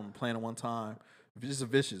feared guy on the planet one time. Just a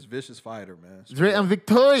vicious fighter, man. Dre, I'm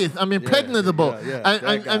victorious. I'm impregnable. yeah,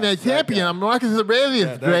 I'm a champion. I'm Marcus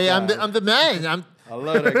Aurelius, Dre. I'm the man. I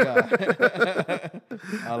love that guy.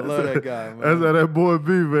 I love that guy, man. That's how that boy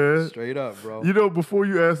be, man. Straight up, bro. You know, before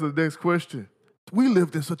you ask the next question, we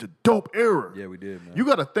lived in such a dope era. Yeah, we did, man. You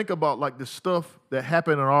got to think about like the stuff that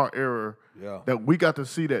happened in our era that we got to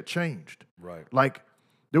see that changed. Right. Like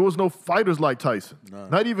there was no fighters like Tyson. None.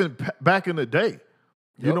 Not even back in the day.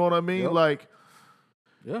 You know what I mean? Like,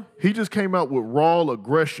 he just came out with raw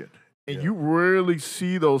aggression. And you rarely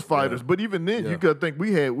see those fighters. But even then, you got to think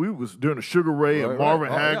we was during the Sugar Ray and Marvin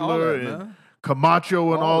Hagler and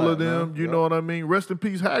Camacho and all of them. You know what I mean? Rest in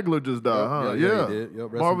peace, Hagler just died, huh? Yeah, he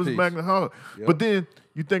did. Marvin's Magna Hagler. But then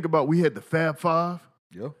you think about we had the Fab Five.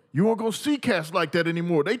 You weren't going to see cats like that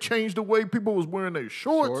anymore. They changed the way people was wearing their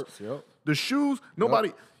shorts. The shoes.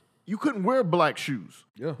 Nobody, you couldn't wear black shoes.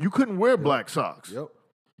 You couldn't wear black socks.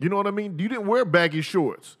 You know what I mean? You didn't wear baggy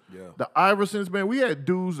shorts. The Iversons, man, we had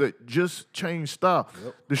dudes that just changed style.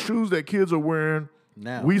 The shoes that kids are wearing,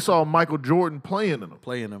 now we saw Michael Jordan playing in them.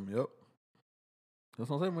 That's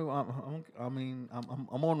what I'm saying.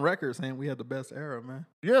 I'm on record saying we had the best era, man.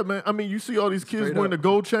 Yeah, man. I mean, you see all these kids wearing the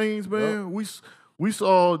gold chains, man. We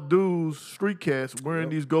saw dudes, street cats, wearing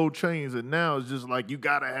these gold chains, and now it's just like you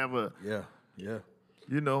gotta have a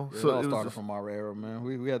You know, so it all started from our era, man.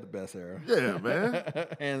 We had the best era. Yeah,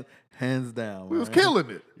 man. hands down. We was killing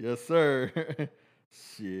it. Yes, sir.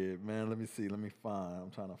 Shit, man. Let me see. Let me find. I'm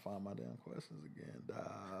trying to find my damn questions again,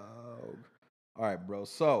 dog. All right, bro.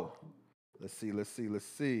 So let's see.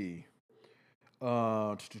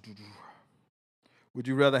 Would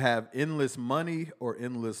you rather have endless money or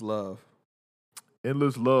endless love?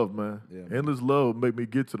 Endless love, man. Yeah, man. Endless love make me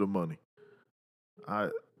get to the money.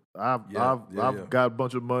 I've got a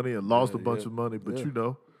bunch of money and lost a bunch of money, but you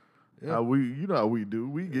know how we do.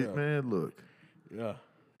 We get man, look. Yeah.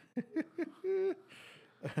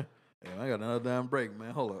 I got another damn break,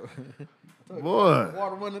 man. Hold up. Boy.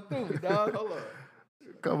 Water running through me, dog. Hold up.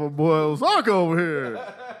 Come on, boy, Osaka over here.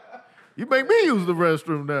 You make me use the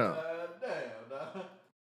restroom now. Damn, dog.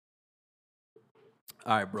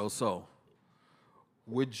 All right, bro. So,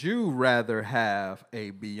 would you rather have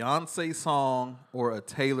a Beyonce song or a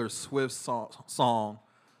Taylor Swift song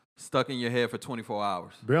stuck in your head for 24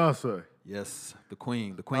 hours? Beyonce. Yes, the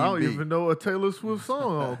queen. I don't even know a Taylor Swift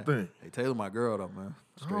song, I don't think. Hey, Taylor my girl, though, man.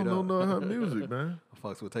 Straight I don't know her music, man. I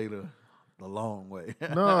fucks with Taylor the long way.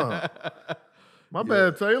 Nah. My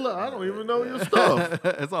bad, Taylor. I don't even know your stuff.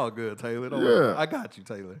 It's all good, Taylor. Don't worry. I got you,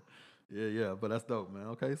 Taylor. Yeah, but that's dope, man.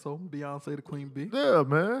 Okay, so Beyonce, the queen bee. Yeah,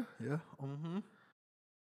 man. Yeah. Mm-hmm.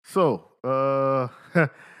 So,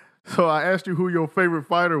 so I asked you who your favorite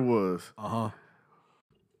fighter was.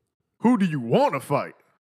 Who do you want to fight?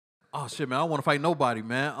 Oh shit, man! I don't want to fight nobody,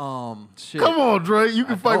 man. Shit. Come on, Dre. You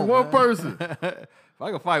can fight one person. If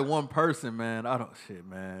I can fight one person, man, I don't. Shit,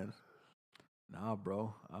 man. Nah,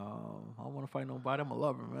 bro. I don't want to fight nobody. I'm a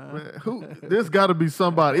lover, man. There's got to be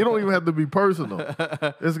somebody. It don't even have to be personal.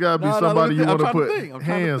 There's got to be somebody you want to put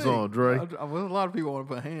hands on, Dre. There's a lot of people I want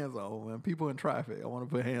to put hands on, man. People in traffic, I want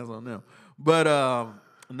to put hands on them. But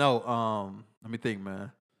no. Let me think,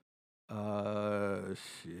 man.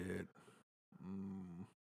 Shit.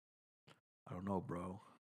 I don't know, bro.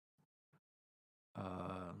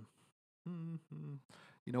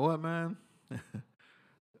 You know what, man?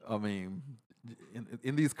 I mean,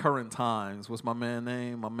 in these current times, what's my man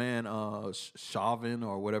name? My man Chauvin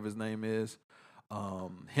or whatever his name is.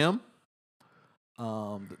 Him.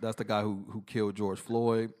 That's the guy who killed George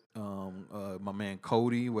Floyd. My man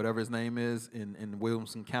Cody, whatever his name is, in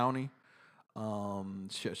Williamson County.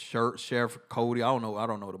 Sheriff Cody. I don't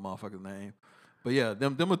know the motherfucker's name. But yeah,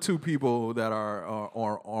 them are two people that are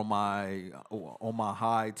on my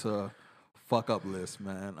high to fuck up list,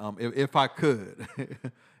 man. If I could,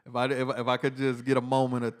 if I could just get a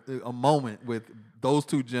moment with those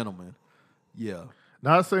two gentlemen, yeah.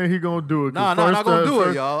 Not saying he gonna do it. Nah, not gonna do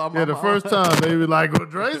it, y'all. The first time they be like, "Well,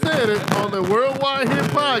 Dre said it on the Worldwide Hit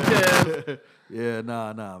Podcast." Yeah,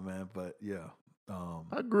 nah, man. But yeah, I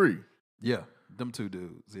agree. Yeah, them two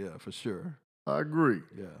dudes. Yeah, for sure. I agree.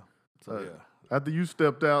 Yeah. So yeah. After you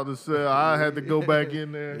stepped out and said I had to go back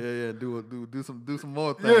in there. Yeah, do some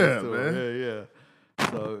more things. Yeah, man. Yeah.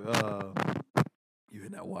 So you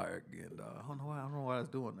hit that wire again, dog. I don't know why it's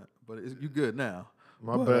doing that, but you good now.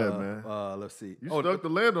 My bad, man. Let's see. You stuck the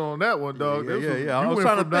landing on that one, dog. Yeah. I was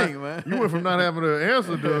trying to think, man. You went from not having an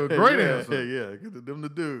answer to a great answer. Yeah. Get them the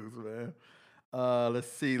dudes, man.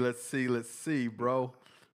 Let's see, bro.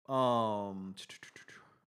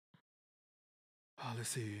 Let's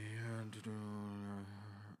see.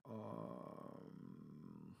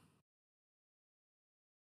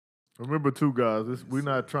 Remember, too, guys, we're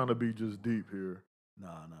not trying to be just deep here. Nah.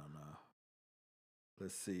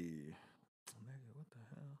 Let's see. Nigga, what the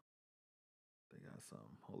hell? They got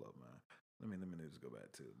something. Hold up, man. Let me just go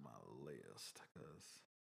back to my list because.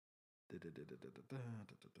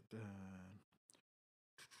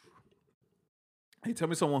 Hey, tell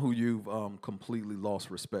me someone who you've completely lost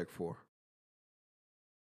respect for.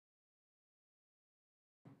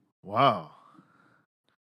 Wow.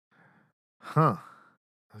 Huh.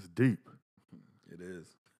 That's deep. It is.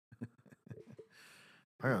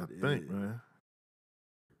 I gotta think, man.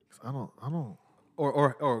 I don't.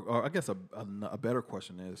 Or I guess a better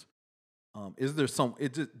question is there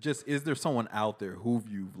is there someone out there who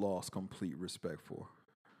you've lost complete respect for?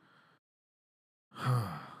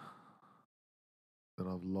 That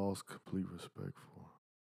I've lost complete respect for.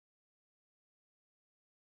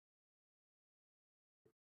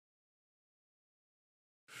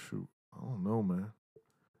 Shoot, I don't know, man.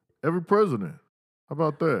 Every president. How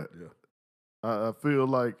about that? Yeah. I feel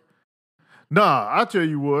like, I tell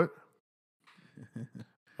you what,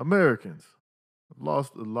 Americans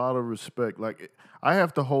lost a lot of respect. Like, I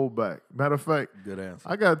have to hold back. Matter of fact, Good answer.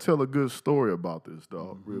 I got to tell a good story about this,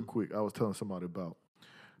 dog, real quick. I was telling somebody about.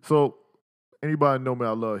 So, anybody know me,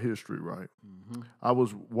 I love history, right? Mm-hmm. I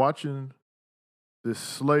was watching this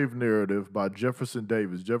slave narrative by Jefferson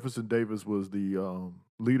Davis. Jefferson Davis was the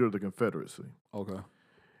leader of the Confederacy. Okay.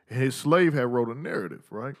 And his slave had wrote a narrative,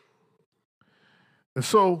 right? And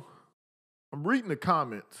so I'm reading the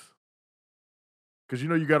comments because,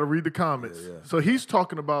 you got to read the comments. Yeah. So he's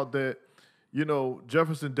talking about that,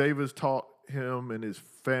 Jefferson Davis taught him and his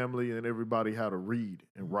family and everybody how to read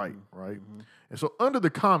and write, right? Mm-hmm. And so under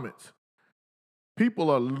the comments,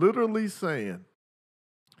 people are literally saying,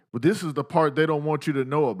 well, this is the part they don't want you to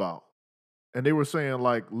know about. And they were saying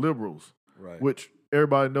like liberals, Right. which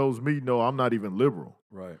everybody knows me, I'm not even liberal.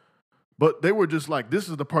 Right. But they were just like, this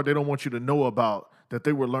is the part they don't want you to know about, that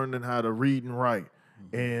they were learning how to read and write.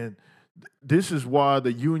 Mm-hmm. And this is why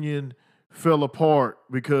the Union fell apart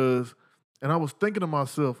because, and I was thinking to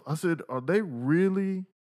myself, I said, are they really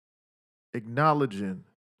acknowledging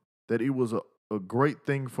that it was a great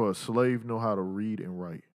thing for a slave know how to read and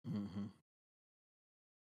write? Mm-hmm.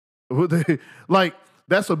 Like,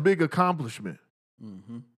 that's a big accomplishment.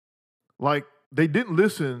 Mm-hmm. Like, they didn't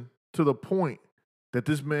listen to the point that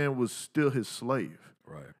this man was still his slave.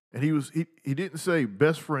 Right. And he didn't say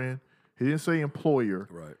best friend. He didn't say employer.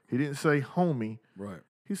 Right. He didn't say homie. Right.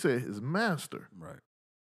 He said his master. Right.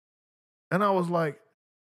 And I was like,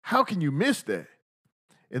 how can you miss that?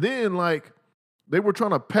 And then, like, they were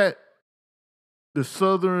trying to pat the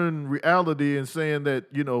Southern reality and saying that,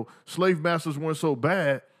 slave masters weren't so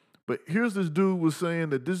bad. But here's this dude was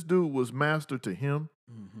saying that this dude was master to him,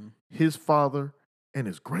 Mm-hmm. his father, and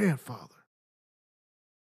his grandfather.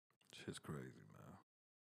 Shit's crazy, man.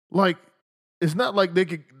 Like, it's not like they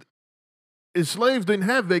could. If slaves didn't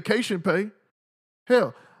have vacation pay,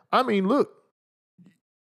 hell, I mean, look,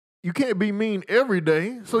 you can't be mean every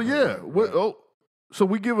day. So yeah, right. So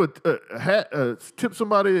we give a hat, tip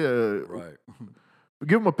somebody, right.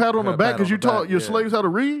 Give them a pat on the back because you taught your slaves how to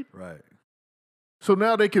read. Right. So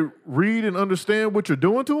now they can read and understand what you're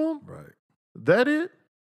doing to them. Right. That it?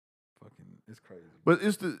 Fucking, it's crazy. But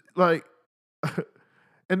it's like,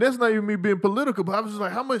 and that's not even me being political. But I was just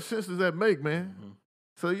like, how much sense does that make, man? Mm-hmm.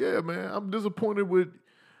 So yeah, man, I'm disappointed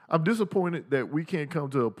that we can't come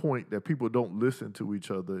to a point that people don't listen to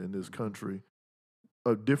each other in this country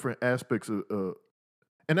of different aspects of,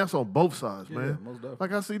 and that's on both sides, man. Yeah, most definitely.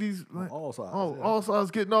 Like I see these, on all sides, all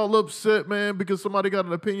sides getting all upset, man, because somebody got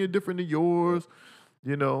an opinion different than yours.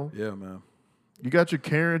 Yeah, man. You got your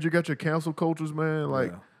Karens, you got your cancel cultures, man.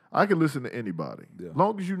 Like I can listen to anybody, as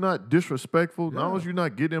long as you're not disrespectful, as long as you're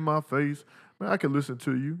not getting in my face. Man, I can listen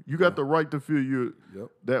to you. You got the right to feel you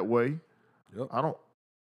that way. Yep. I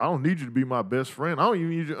don't need you to be my best friend. I don't even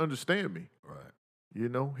need you to understand me. Right.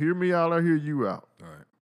 Hear me out, I hear you out. All right.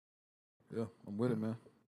 Yeah, I'm with it, man.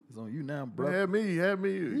 It's on you now, bro. Had me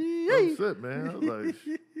upset, man. I was like,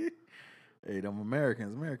 hey, them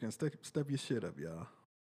Americans, step your shit up, y'all.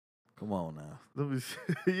 Come on now. Let me see.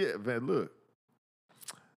 Yeah, man, look.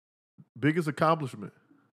 Biggest accomplishment.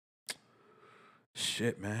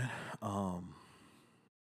 Shit, man.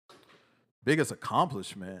 Biggest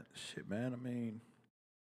accomplishment. Shit, man. I mean,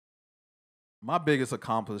 my biggest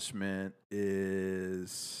accomplishment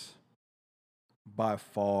is by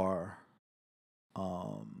far,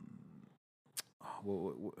 I'm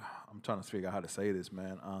trying to figure out how to say this,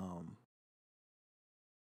 man.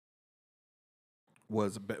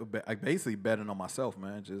 was basically betting on myself,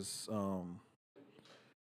 man. Just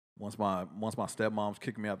once my stepmom's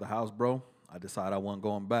kicking me out the house, bro, I decided I wasn't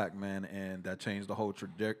going back, man, and that changed the whole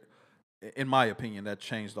trajectory. In my opinion, that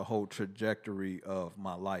changed the whole trajectory of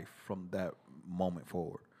my life from that moment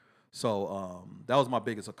forward. So that was my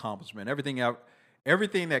biggest accomplishment. Everything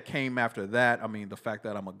that came after that, I mean, the fact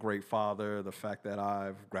that I'm a great father, the fact that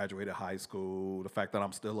I've graduated high school, the fact that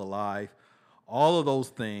I'm still alive, all of those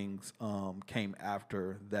things came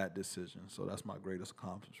after that decision. So that's my greatest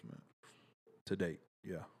accomplishment to date.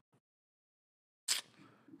 Yeah.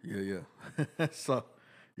 Yeah. So,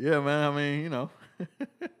 yeah, man, I mean, you know.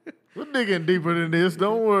 We're digging deeper than this.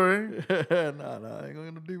 Don't worry. Nah, I ain't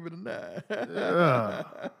gonna go deeper than that.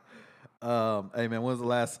 Hey, man, what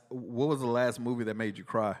was the last movie that made you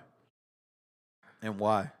cry? And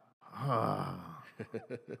why?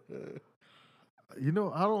 You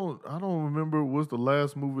know, I don't remember what's the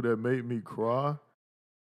last movie that made me cry,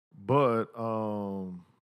 but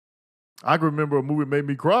I can remember a movie that made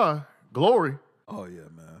me cry. Glory. Oh yeah,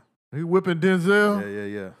 man. He whipping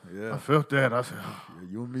Denzel. Yeah. I felt that. I said, Yeah,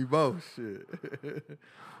 you and me both. Shit.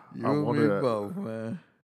 You I and wanted me that. both, man.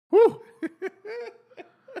 whoo.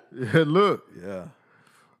 Yeah, look. Yeah.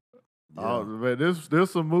 Oh man,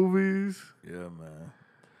 there's some movies. Yeah, man.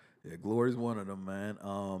 Yeah, Glory's one of them, man.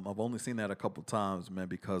 I've only seen that a couple times, man,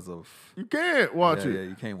 because of You can't watch it. Yeah,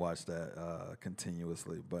 you can't watch that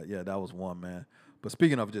continuously. But yeah, that was one, man. But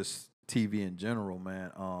speaking of just TV in general,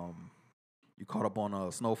 man, you caught up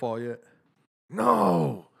on Snowfall yet?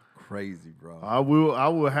 No. Crazy, bro. I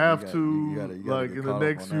will have to you gotta like get in the caught up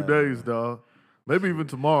next on few that, days, man. dog. Maybe even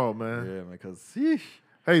tomorrow, man. Yeah, man, because sheesh.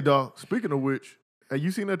 Hey, dog. Speaking of which, have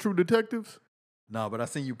you seen that True Detectives? No, but I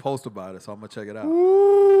seen you post about it, so I'm gonna check it out.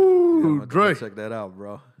 Ooh, I'm Dre. gonna check that out,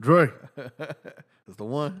 bro. Dre. That's the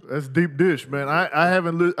one. That's deep dish, man. I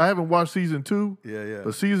haven't watched season 2. Yeah.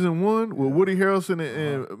 But season 1 with Woody Harrelson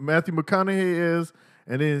and Matthew McConaughey is,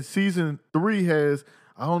 and then season 3 has,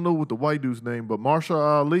 I don't know what the white dude's name, but Marshall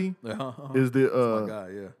Ali is the That's my guy.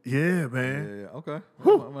 Yeah. yeah, man. Yeah. Okay.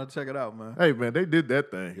 Whew. I'm gonna check it out, man. Hey, man, they did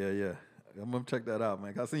that thing. Yeah. I'm gonna check that out,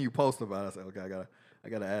 man. I seen you post about it. I said, okay, I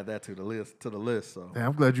gotta add that to the list. So Hey,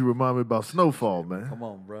 I'm glad you remind me about Snowfall, man. come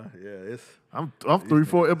on, bro. Yeah, it's I'm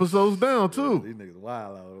 3-4 episodes down too. these niggas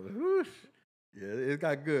wild out there. Whoosh. Yeah, it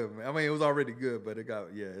got good, man. I mean, it was already good, but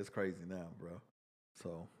it's crazy now, bro.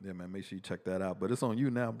 So yeah, man, make sure you check that out. But it's on you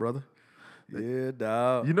now, brother. Yeah,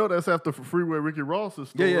 dog. You know that's after Freeway Ricky Ross's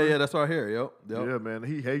story. Yeah. That's right here. Yep. Yeah, man,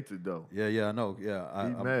 he hates it though. Yeah, I know. Yeah,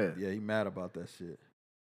 He mad. Yeah, he mad about that shit.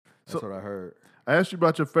 That's what I heard. I asked you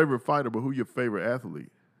about your favorite fighter, but who your favorite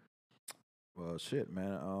athlete? Well, shit,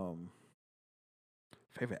 man.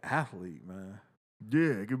 Favorite athlete, man.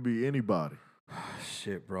 Yeah, it could be anybody.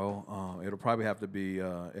 Shit, bro. It'll probably have to be.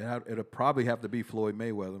 It'll probably have to be Floyd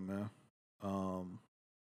Mayweather, man.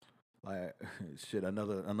 Like shit,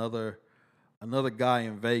 another guy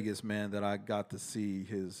in Vegas, man, that I got to see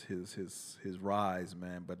his rise,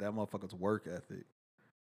 man. But that motherfucker's work ethic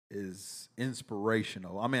is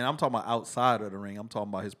inspirational. I mean, I'm talking about outside of the ring. I'm talking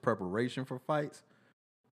about his preparation for fights.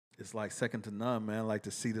 It's like second to none, man. Like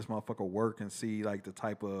to see this motherfucker work and see like the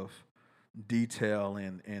type of detail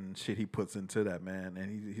and shit he puts into that, man.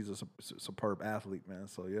 And he's a superb athlete, man.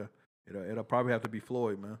 So yeah, it'll probably have to be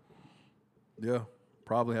Floyd, man. Yeah,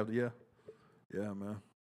 probably have to. Yeah, man.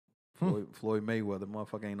 Floyd Mayweather,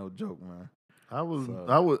 motherfucker ain't no joke, man.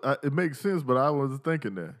 It makes sense, but I was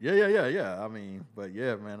thinking that. Yeah. I mean, but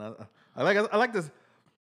yeah, man. I like this.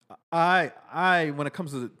 I when it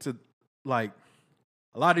comes to like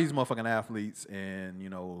a lot of these motherfucking athletes and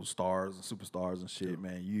stars and superstars and shit,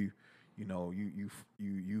 man. You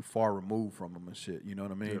far removed from them and shit. You know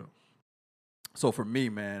what I mean? Yeah. So for me,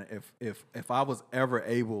 man, if I was ever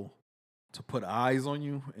able to put eyes on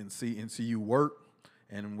you and see you work.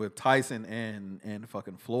 And with Tyson and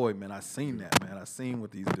fucking Floyd, man, I seen that, man. I seen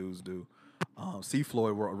what these dudes do. See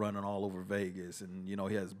Floyd running all over Vegas, and he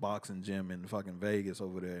has his boxing gym in fucking Vegas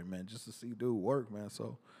over there, man. Just to see dude work, man.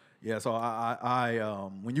 So yeah, so I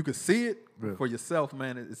when you can see it for yourself,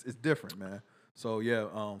 man, it's different, man. So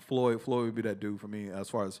yeah, Floyd would be that dude for me as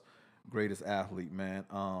far as greatest athlete, man.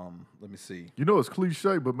 Let me see. It's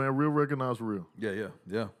cliche, but man, real recognize real. Yeah.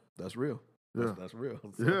 That's real. Yeah, that's real.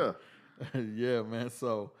 So, yeah. Yeah, man.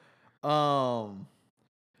 So,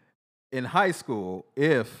 in high school,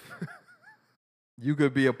 if you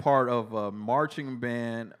could be a part of a marching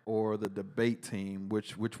band or the debate team,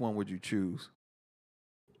 which one would you choose,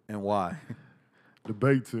 and why?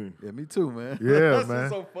 Debate team. Yeah, me too, man. Yeah, That's man.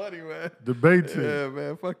 just so funny, man. Debate team. Yeah,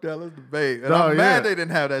 man. Fuck that. Let's debate. And No, I'm mad yeah. they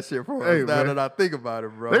didn't have that shit for Hey, us now man. that I think about it,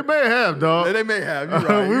 bro. They may have, dog. They may have. You're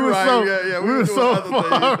right. We You're were right. so- yeah, we we were were so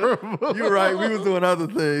doing other far. things. You're right. We was doing other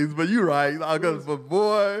things, but you're right. But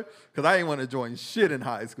boy, because I didn't want to join shit in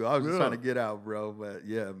high school. I was just trying to get out, bro. But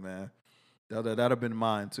yeah, man. That'd have been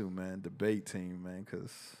mine too, man. Debate team, man.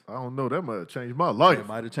 Because I don't know. That might have changed my life. it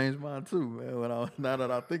might have changed mine too, man. Now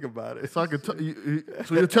that I think about it. So I can.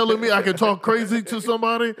 So you're telling me I can talk crazy to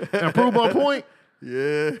somebody and prove my point?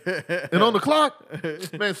 Yeah. And on the clock,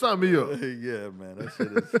 man, sign me up. Yeah, man. That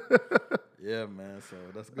shit is. Yeah, man. So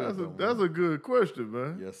that's good. That's a good question,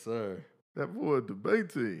 man. Yes, sir. That boy a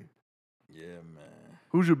debate team. Yeah, man.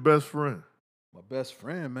 Who's your best friend? My best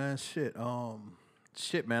friend, man. Shit,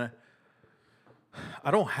 man.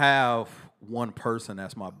 I don't have one person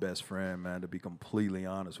that's my best friend, man, to be completely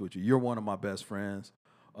honest with you. You're one of my best friends.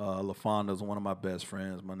 LaFonda's one of my best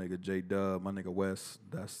friends. My nigga J-Dub, my nigga Wes,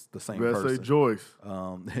 that's the same Best person. say Joyce.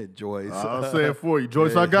 Joyce. I'll say it for you.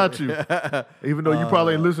 Joyce, I got you. Even though you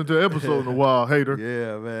probably ain't listened to the episode in a while, hater.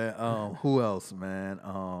 Yeah, man. Who else, man?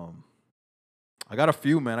 I got a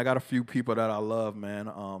few, man. I got a few people that I love, man,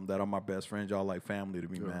 that are my best friends. Y'all like family to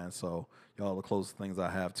me, man. So y'all the closest things I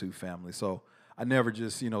have to family. So I never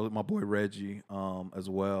just, my boy Reggie as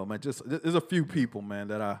well. Man, just there's a few people, man,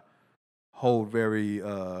 that I hold very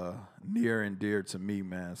near and dear to me,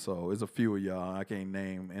 man. So there's a few of y'all I can't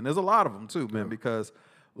name. And there's a lot of them too, man, because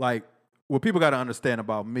like what people got to understand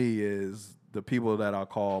about me is the people that I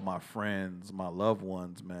call my friends, my loved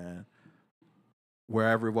ones, man, where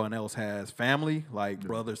everyone else has family, like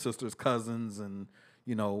brothers, sisters, cousins, and,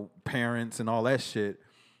 parents and all that shit.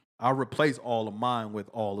 I replace all of mine with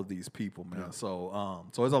all of these people, man. Yeah. So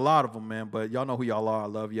there's a lot of them, man. But y'all know who y'all are. I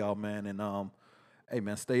love y'all, man. And hey,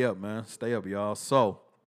 man, stay up, man. Stay up, y'all. So,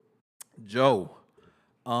 Joe,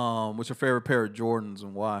 what's your favorite pair of Jordans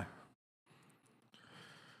and why?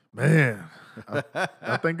 Man,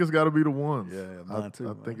 I think it's got to be the ones. Yeah, mine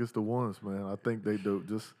too. I think it's the ones, man. I think they do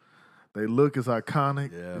they look is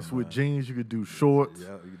iconic. Yeah, it's man. with jeans. You could do shorts.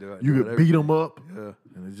 Yeah, you can do it. You could beat them up. Yeah,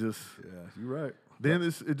 and it just. Yeah, you're right. Then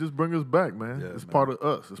it just brings us back, man. Yeah, it's man. part of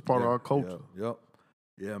us. It's part of our culture. Yep.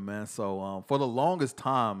 Yeah, man. So for the longest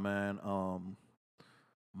time, man,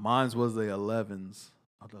 mine's was the 11s.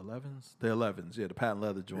 Oh, the 11s? The 11s, yeah, the patent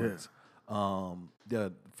leather joints. Yeah,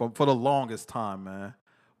 for the longest time, man.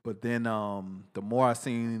 But then the more I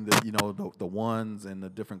seen the ones and the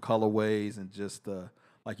different colorways and just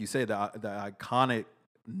like you said, the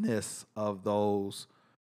iconicness of those.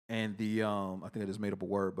 And the I think I just made up a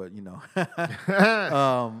word, but and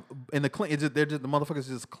the clean, the motherfuckers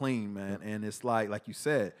just clean, man. And it's like you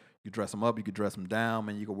said, you dress them up, you could dress them down,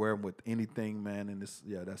 man. You can wear them with anything, man. And those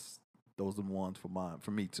are the ones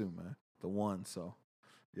for me too, man. The ones, so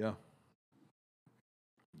yeah.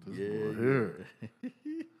 This boy here.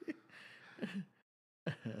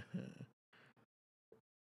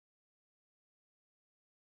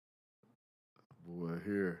 Boy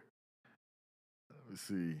here. Let me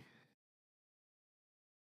see.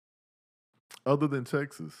 Other than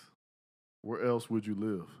Texas, where else would you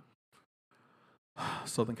live?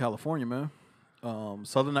 Southern California, man.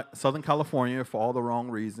 Southern California for all the wrong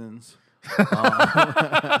reasons.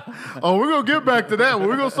 Oh, we're gonna get back to that one.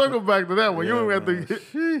 We're gonna circle back to that one. You don't have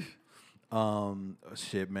to.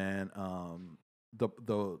 Shit, man.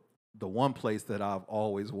 The one place that I've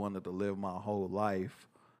always wanted to live my whole life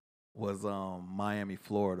was Miami,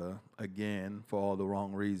 Florida. Again, for all the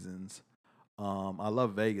wrong reasons. I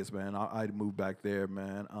love Vegas, man. I'd move back there,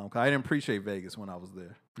 man. 'Cause I didn't appreciate Vegas when I was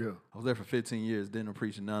there. Yeah, I was there for 15 years, didn't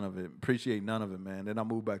appreciate none of it, man. Then I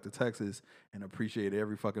moved back to Texas and appreciated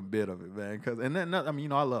every fucking bit of it, man.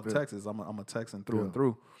 I love Texas. I'm a Texan through and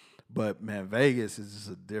through. But man, Vegas is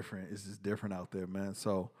just different out there, man.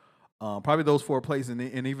 So probably those four places,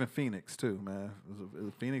 and even Phoenix too, man.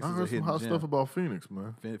 Phoenix I is a heard some hidden hot gem. stuff about Phoenix,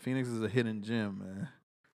 man. Phoenix is a hidden gem, man.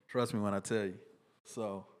 Trust me when I tell you.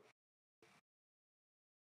 So.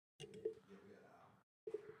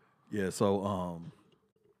 Yeah, so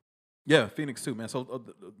Phoenix too, man. So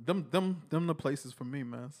them the places for me,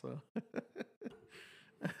 man. So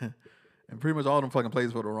and pretty much all them fucking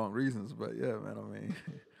places for the wrong reasons, but yeah, man. I mean,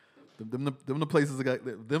 them the places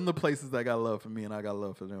that got love for me, and I got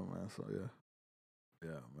love for them, man. So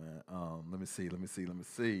yeah, man. Let me see, man.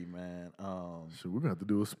 Shit, we're gonna have to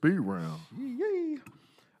do a speed round.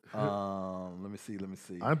 Let me see.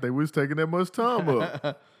 I didn't think we was taking that much time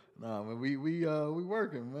up. Nah, man, we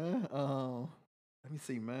working, man. Let me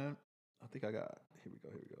see, man. I think I got. Here we go,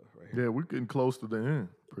 right here. Yeah, we're getting close to the end,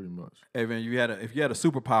 pretty much. Hey, man, if you had a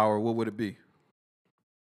superpower, what would it be?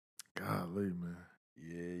 Golly, man.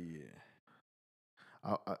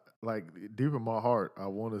 I like deep in my heart, I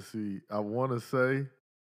want to say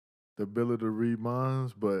the ability to read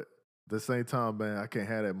minds, but at the same time, man, I can't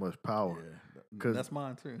have that much power. Yeah, 'Cause- that's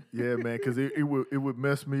mine too. Yeah, man, because it would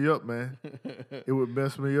mess me up, man. It would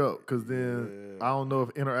mess me up because then I don't know if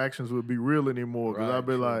interactions would be real anymore. Because I'd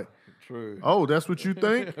be like, true. "Oh, that's what you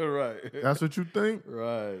think? Right. That's what you think?"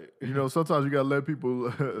 Right. You know, sometimes you gotta let people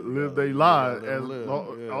live their you lives gotta let as 'em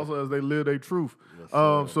live, yeah. also as they live their truth. Yes,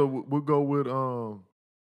 sir. So we'll go with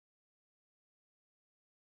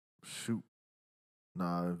shoot.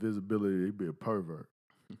 Nah, invisibility. He'd be a pervert.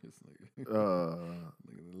 This nigga. Uh,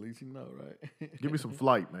 At least you know, right? give me some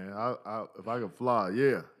flight, man. If I can fly,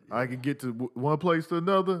 yeah, I can get to one place to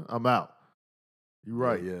another. I'm out. You're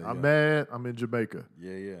right. yeah, I'm yeah. mad. I'm in Jamaica.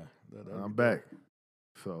 Yeah. I'm back.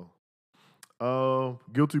 So,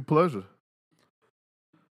 guilty pleasure.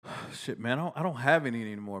 Shit, man, I don't have any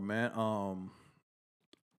anymore, man.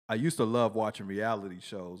 I used to love watching reality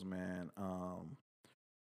shows, man.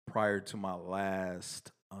 Prior to my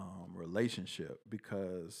last relationship,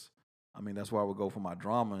 because I mean that's where I would go for my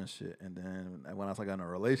drama and shit. And then when I got in a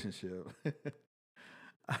relationship,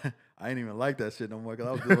 I ain't even like that shit no more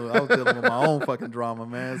because I was dealing with my own fucking drama,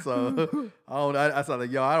 man. So I started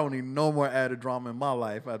like, yo, I don't need no more added drama in my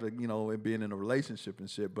life after it being in a relationship and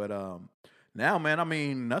shit. But now, man, I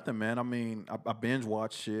mean nothing, man. I mean I binge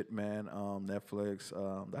watch shit, man. Netflix.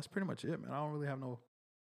 That's pretty much it, man. I don't really have no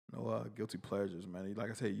guilty pleasures, man. Like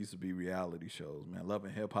I said, it used to be reality shows, man. Love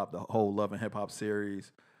and Hip Hop, the whole Love and Hip Hop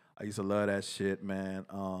series. I used to love that shit, man.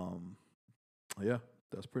 Yeah,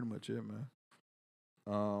 that's pretty much it, man.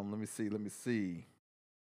 Let me see. You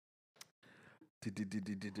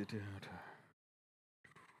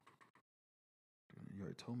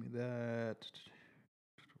already told me that.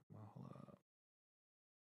 Hold up.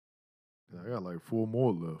 I got like 4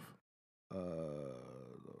 more left.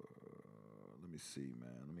 Let me see,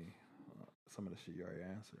 man. Some of the shit you already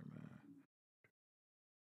answered,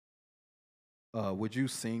 man. Would you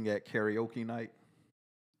sing at karaoke night?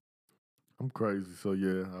 I'm crazy, so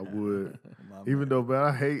yeah, I would. My Even man. though, man,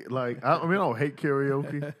 I hate I don't hate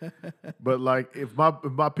karaoke, but like if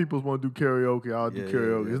my peoples want to do karaoke, I'll do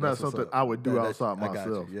karaoke. yeah, It's not that's what's something up. I would do outside I got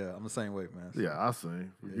myself. you. Yeah, I'm the same way, man. So, Yeah, I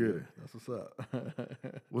sing. Forget it. That's what's up.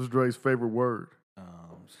 What's Dre's favorite word?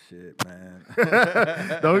 Shit, man.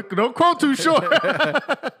 Don't quote too short.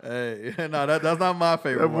 Hey, no, that's not my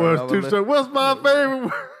favorite That word. was too short. What's my favorite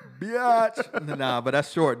word? Biatch. Nah, but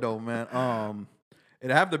that's short though, man.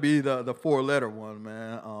 It'd have to be the 4-letter one,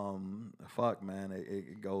 man. Fuck, man.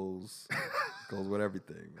 It goes with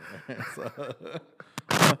everything, man. So,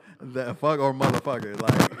 that fuck or motherfucker,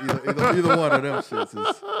 like either one of them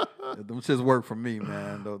shits work for me,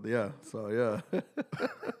 man. Though, yeah. So yeah.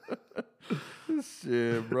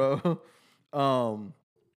 Shit, bro.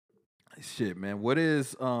 Shit, man. What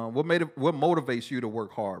motivates you to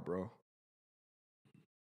work hard, bro?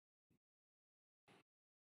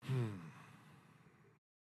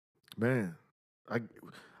 Man,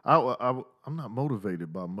 I'm not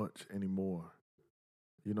motivated by much anymore.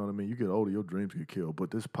 You know what I mean? You get older, your dreams get killed. But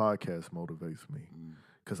this podcast motivates me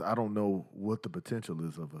because I don't know what the potential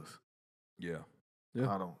is of us. Yeah.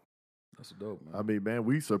 I don't. That's dope, man. I mean, man,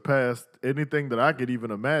 we surpassed anything that I could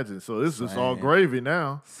even imagine. So this is all gravy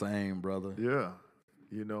now. Same, brother. Yeah.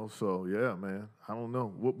 So yeah, man. I don't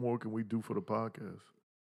know. What more can we do for the podcast?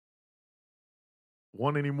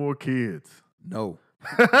 Want any more kids? No.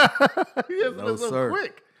 Yes, No, so sir.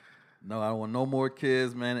 quick. No, I don't want no more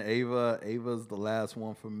kids, man. Ava's the last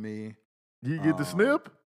one for me. You get the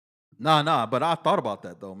snip? Nah, but I thought about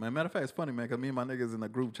that though, man. Matter of fact, it's funny, man, because me and my niggas in the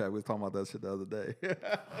group chat, we was talking about that shit the other day.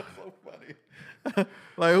 So funny.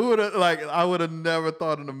 I would have never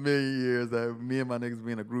thought in a million years that me and my niggas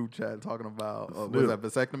be in a group chat talking about what is that,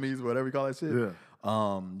 vasectomies, whatever you call that shit. Yeah.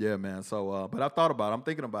 Yeah, man. So, but I've thought about it.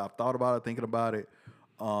 Thinking about it.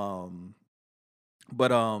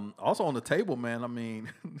 But also on the table, man. I mean,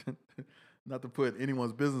 not to put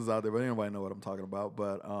anyone's business out there, but anybody know what I'm talking about.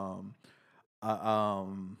 But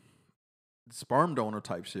sperm donor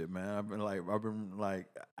type shit, man. I've been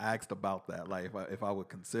asked about that, like if I would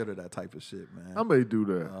consider that type of shit, man. I may do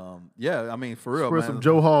that. Yeah, I mean for real, Spread man. some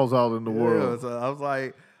Joe Halls out in the world. So I was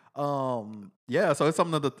like, yeah. So it's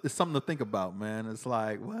something to think about, man. It's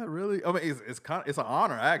like, what really? I mean, it's an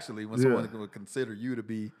honor actually when someone would consider you to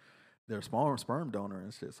be their sperm donor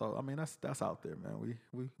and shit. So I mean, that's out there, man.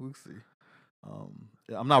 We'll see.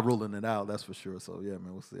 I'm not ruling it out, that's for sure. So yeah,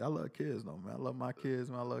 man, we'll see. I love kids though, man. I love my kids,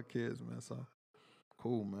 man. I love kids, man. So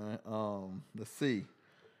cool, man. Let's see.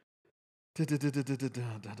 Yeah,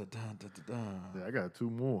 I got 2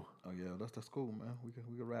 more. Oh yeah, that's cool, man. We can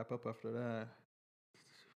wrap up after that.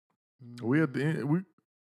 We at the end. We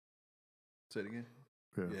Say it again.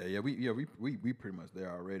 yeah. We pretty much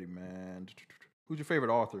there already, man. Who's your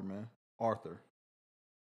favorite author, man? Arthur.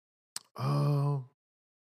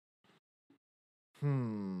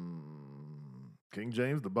 King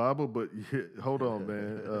James, the Bible, but yeah, hold on,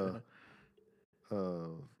 man.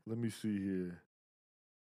 Let me see here.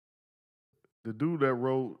 The dude that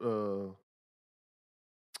wrote,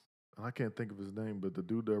 I can't think of his name, but the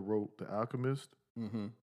dude that wrote The Alchemist. Mm-hmm.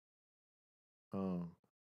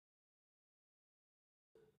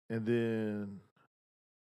 And then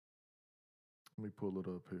let me pull it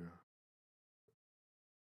up here.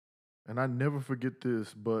 And I never forget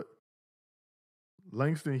this, but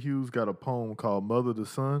Langston Hughes got a poem called Mother to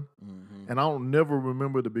Son. Mm-hmm. And I don't never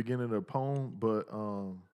remember the beginning of the poem, but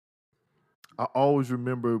I always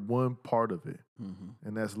remember one part of it. Mm-hmm.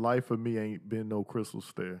 And that's life for me ain't been no crystal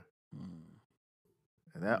stair.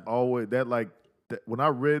 Mm-hmm. And when I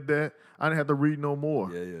read that, I didn't have to read no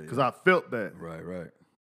more. Yeah. Because I felt that. Right.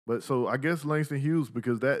 But so I guess Langston Hughes,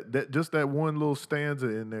 because that just that one little stanza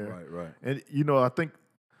in there. Right. And I think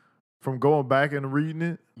from going back and reading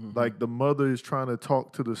it, Mm-hmm. like the mother is trying to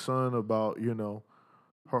talk to the son about,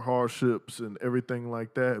 her hardships and everything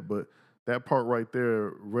like that. But that part right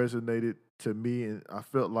there resonated to me, and I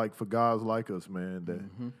felt like for guys like us, man, that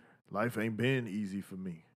life ain't been easy for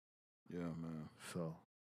me. Yeah, man. So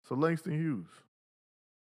Langston Hughes.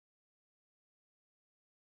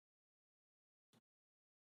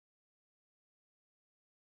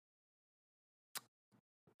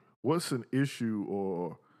 What's an issue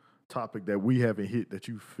or topic that we haven't hit that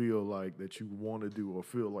you feel like that you want to do or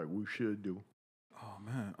feel like we should do? Oh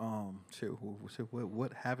man,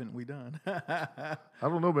 what haven't we done? I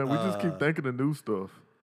don't know, man. We just keep thinking of new stuff.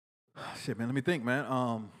 Shit, man. Let me think,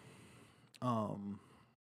 man.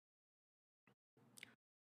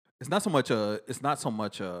 It's not so much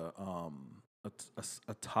a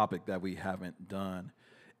topic that we haven't done.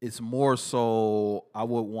 It's more so I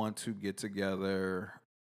would want to get together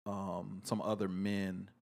some other men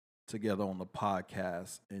together on the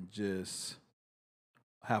podcast and just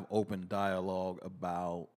have open dialogue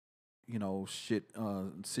about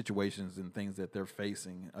situations and things that they're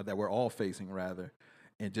facing, that we're all facing rather,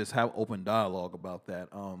 and just have open dialogue about that.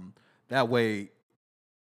 That way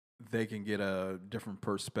they can get a different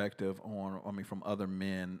perspective from other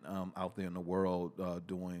men out there in the world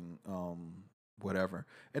doing whatever.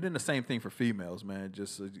 And then the same thing for females, man.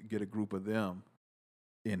 Just get a group of them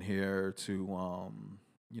in here to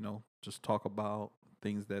just talk about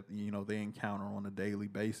things that they encounter on a daily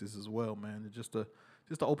basis as well, man. Just to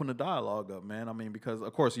open the dialogue up, man. I mean, because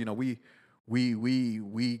of course we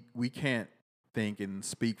can't think and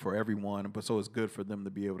speak for everyone, but so it's good for them to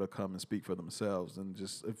be able to come and speak for themselves, and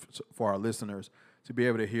just for our listeners to be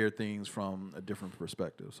able to hear things from a different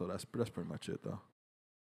perspective. So that's pretty much it, though.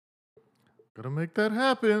 Gotta make that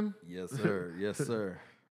happen. Yes, sir. Yes, sir.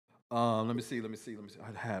 Let me see.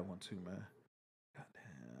 I had one too, man. Goddamn.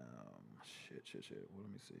 Shit. Well,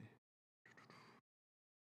 let me see.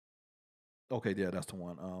 Okay, yeah, that's the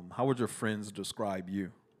one. How would your friends describe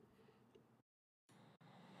you?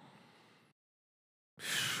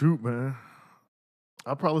 Shoot, man.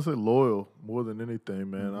 I'd probably say loyal more than anything,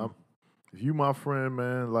 man. Mhm. If you my friend,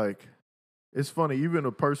 man, like it's funny, even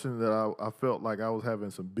a person that I felt like I was having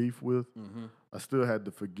some beef with, I still had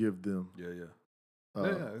to forgive them. Yeah.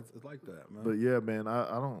 It's like that, man. But yeah, man,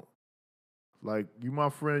 I don't like you my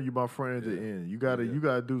friend to the end. You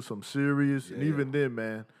gotta do some serious, and even then,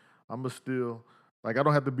 man, I'ma still like I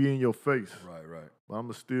don't have to be in your face. Right. But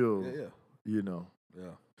I'ma still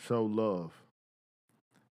show love.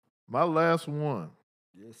 My last one.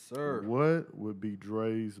 Yes, sir. What would be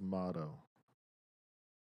Dre's motto?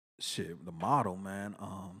 Shit, the motto, man.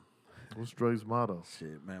 What's Dre's motto?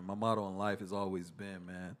 Shit, man. My motto in life has always been,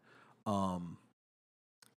 man,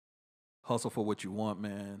 hustle for what you want,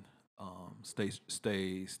 man. Stay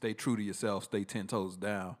true to yourself. Stay 10 toes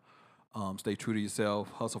down. Stay true to yourself.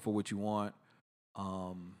 Hustle for what you want.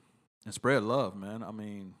 And spread love, man. I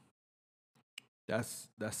mean, that's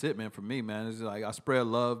it, man. For me, man, it's like I spread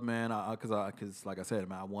love, man. Because like I said,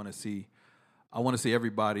 man, I want to see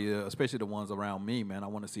everybody, especially the ones around me, man. I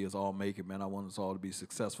want to see us all make it, man. I want us all to be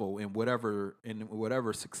successful in whatever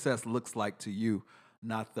success looks like to you,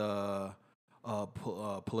 not the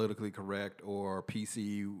politically correct or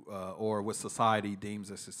PC or what society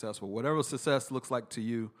deems as successful. Whatever success looks like to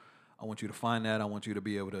you, I want you to find that. I want you to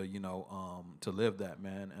be able to, to live that,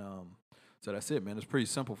 man. So that's it, man. It's pretty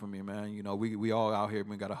simple for me, man. We all out here,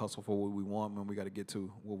 we got to hustle for what we want, man. We got to get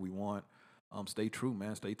to what we want. Stay true,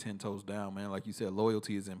 man. Stay 10 toes down, man. Like you said,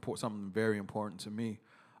 loyalty is something very important to me.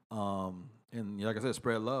 And like I said,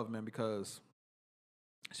 spread love, man, because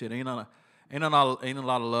shit ain't a lot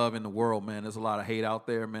of love in the world, man. There's a lot of hate out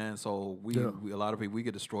there, man. So we a lot of people, we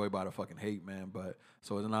get destroyed by the fucking hate, man. But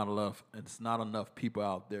so it's not enough people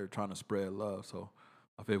out there trying to spread love. So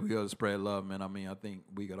I feel we got to spread love, man. I mean, I think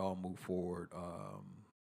we could all move forward.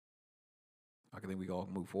 I think we can all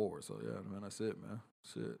move forward. So yeah, man, that's it, man.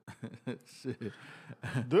 Shit.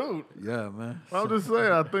 Dude. Yeah, man. I'm just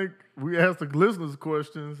saying, I think we ask the listeners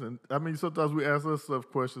questions, and I mean, sometimes we ask us stuff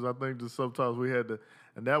questions. I think just sometimes we had to,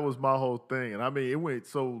 and that was my whole thing. And I mean, it went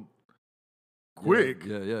so quick.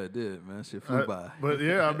 Yeah, it did, man. Shit flew by. But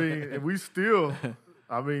yeah, I mean, and we still,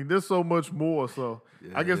 I mean, there's so much more. So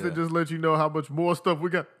I guess it just lets you know how much more stuff we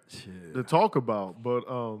got to talk about. But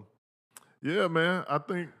yeah, man, I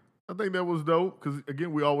think that was dope because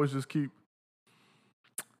again, we always just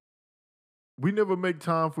we never make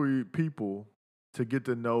time for people to get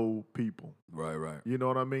to know people. Right. You know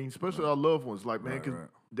what I mean? Especially our loved ones. Like, man, because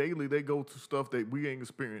daily they go to stuff that we ain't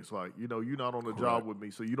experienced. Like, you know, you're not on the job with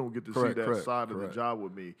me, so you don't get to see that side of the job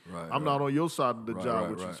with me. I'm not on your side of the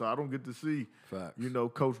job with you, so I don't get to see, you know,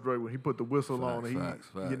 Coach Dre when he put the whistle on. And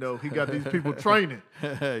you know, he got these people training. He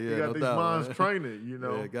got these minds training, you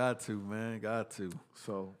know. Yeah, got to, man. Got to.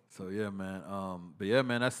 So yeah, man. But yeah,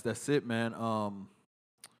 man, that's it, man.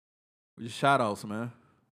 Shout outs, man.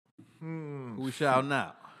 Who we shouting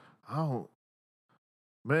out? I don't.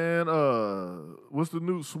 Man, what's the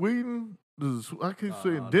new Sweden? I keep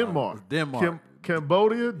saying Denmark. Denmark.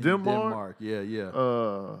 Cambodia, Denmark.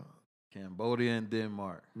 Yeah. Cambodia and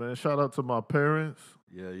Denmark. Man, shout out to my parents.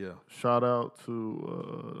 Yeah. Shout out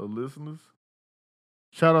to the listeners.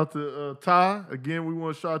 Shout out to Ty. Again, we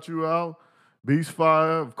want to shout you out. Beast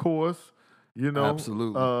Fire, of course. You know.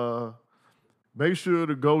 Absolutely. Make sure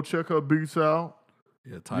to go check her beats out.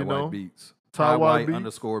 Yeah, Ty White Beats. Ty White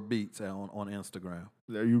 _beats on Instagram.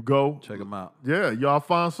 There you go. Check them out. Yeah, y'all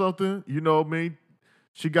find something. You know what I mean?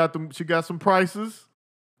 She got some prices.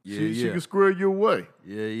 She can square you away.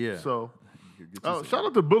 Yeah. So shout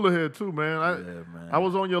out to Bullethead too, man. Man. I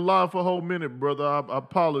was on your live for a whole minute, brother.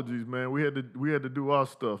 Apologies, man. We had to do our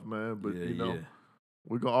stuff, man. But you know,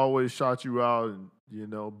 we're gonna always shout you out and, you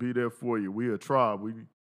know, be there for you. We a tribe.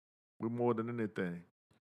 We're more than anything.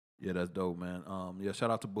 Yeah, that's dope, man. Shout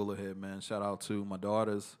out to Bullethead, man. Shout out to my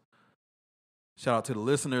daughters. Shout out to the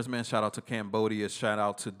listeners, man. Shout out to Cambodia. Shout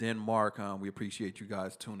out to Denmark. We appreciate you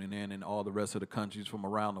guys tuning in, and all the rest of the countries from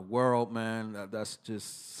around the world, man. That's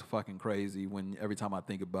just fucking crazy. When every time I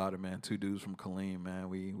think about it, man, two dudes from Killeen, man.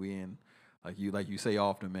 We in like you say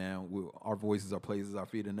often, man. Our voices are places our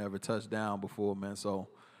feet have never touched down before, man. So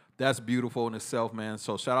that's beautiful in itself, man.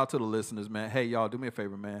 So shout out to the listeners, man. Hey, y'all, do me a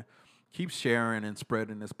favor, man. Keep sharing and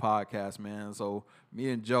spreading this podcast, man. So me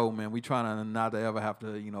and Joe, man, we trying to not to ever have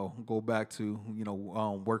to, you know, go back to, you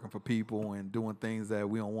know, working for people and doing things that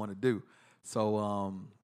we don't want to do. So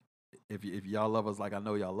if y'all love us like I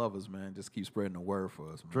know y'all love us, man, just keep spreading the word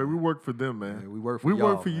for us, man. Dre, we work for them, man. Yeah, we work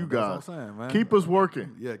for you guys. That's what I'm saying, man. Keep us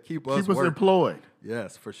working. Yeah, keep us employed.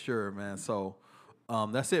 Yes, for sure, man. So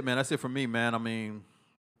that's it, man. That's it for me, man. I mean,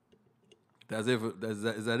 that's it.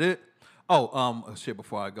 Is that it? Oh, shit,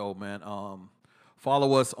 before I go, man,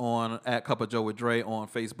 follow us on @Cup of Joe with Dre on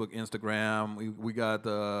Facebook, Instagram. We got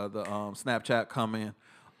the Snapchat coming.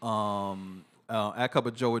 @Cup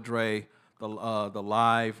of Joe with Dre. The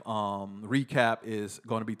live recap is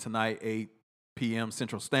going to be tonight, 8 p.m.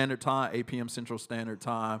 Central Standard Time, 8 p.m. Central Standard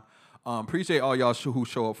Time. Appreciate all y'all who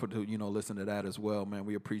show up to listen to that as well, man.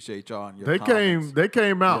 We appreciate y'all and your comments. They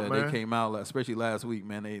came out, man. They came out, especially last week,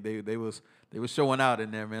 man. They was showing out in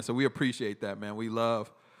there, man. So we appreciate that, man. We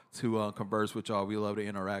love to converse with y'all. We love to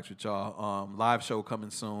interact with y'all. Live show coming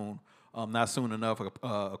soon. Not soon enough,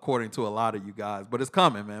 according to a lot of you guys, but it's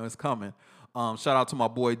coming, man. It's coming. Shout out to my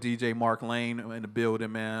boy DJ Mark Lane in the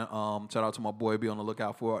building, man. Shout out to my boy. Be on the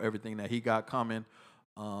lookout for everything that he got coming.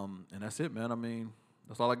 And that's it, man. I mean,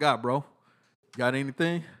 that's all I got, bro. Got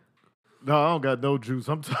anything? No, I don't got no juice.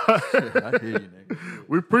 I'm tired. Shit, I hear you, nigga.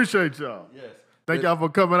 We appreciate y'all. Yes. Thank y'all for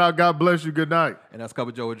coming out. God bless you. Good night. And that's Cup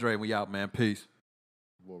of Joe and Dre. We out, man. Peace.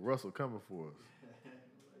 Well, Russell coming for us.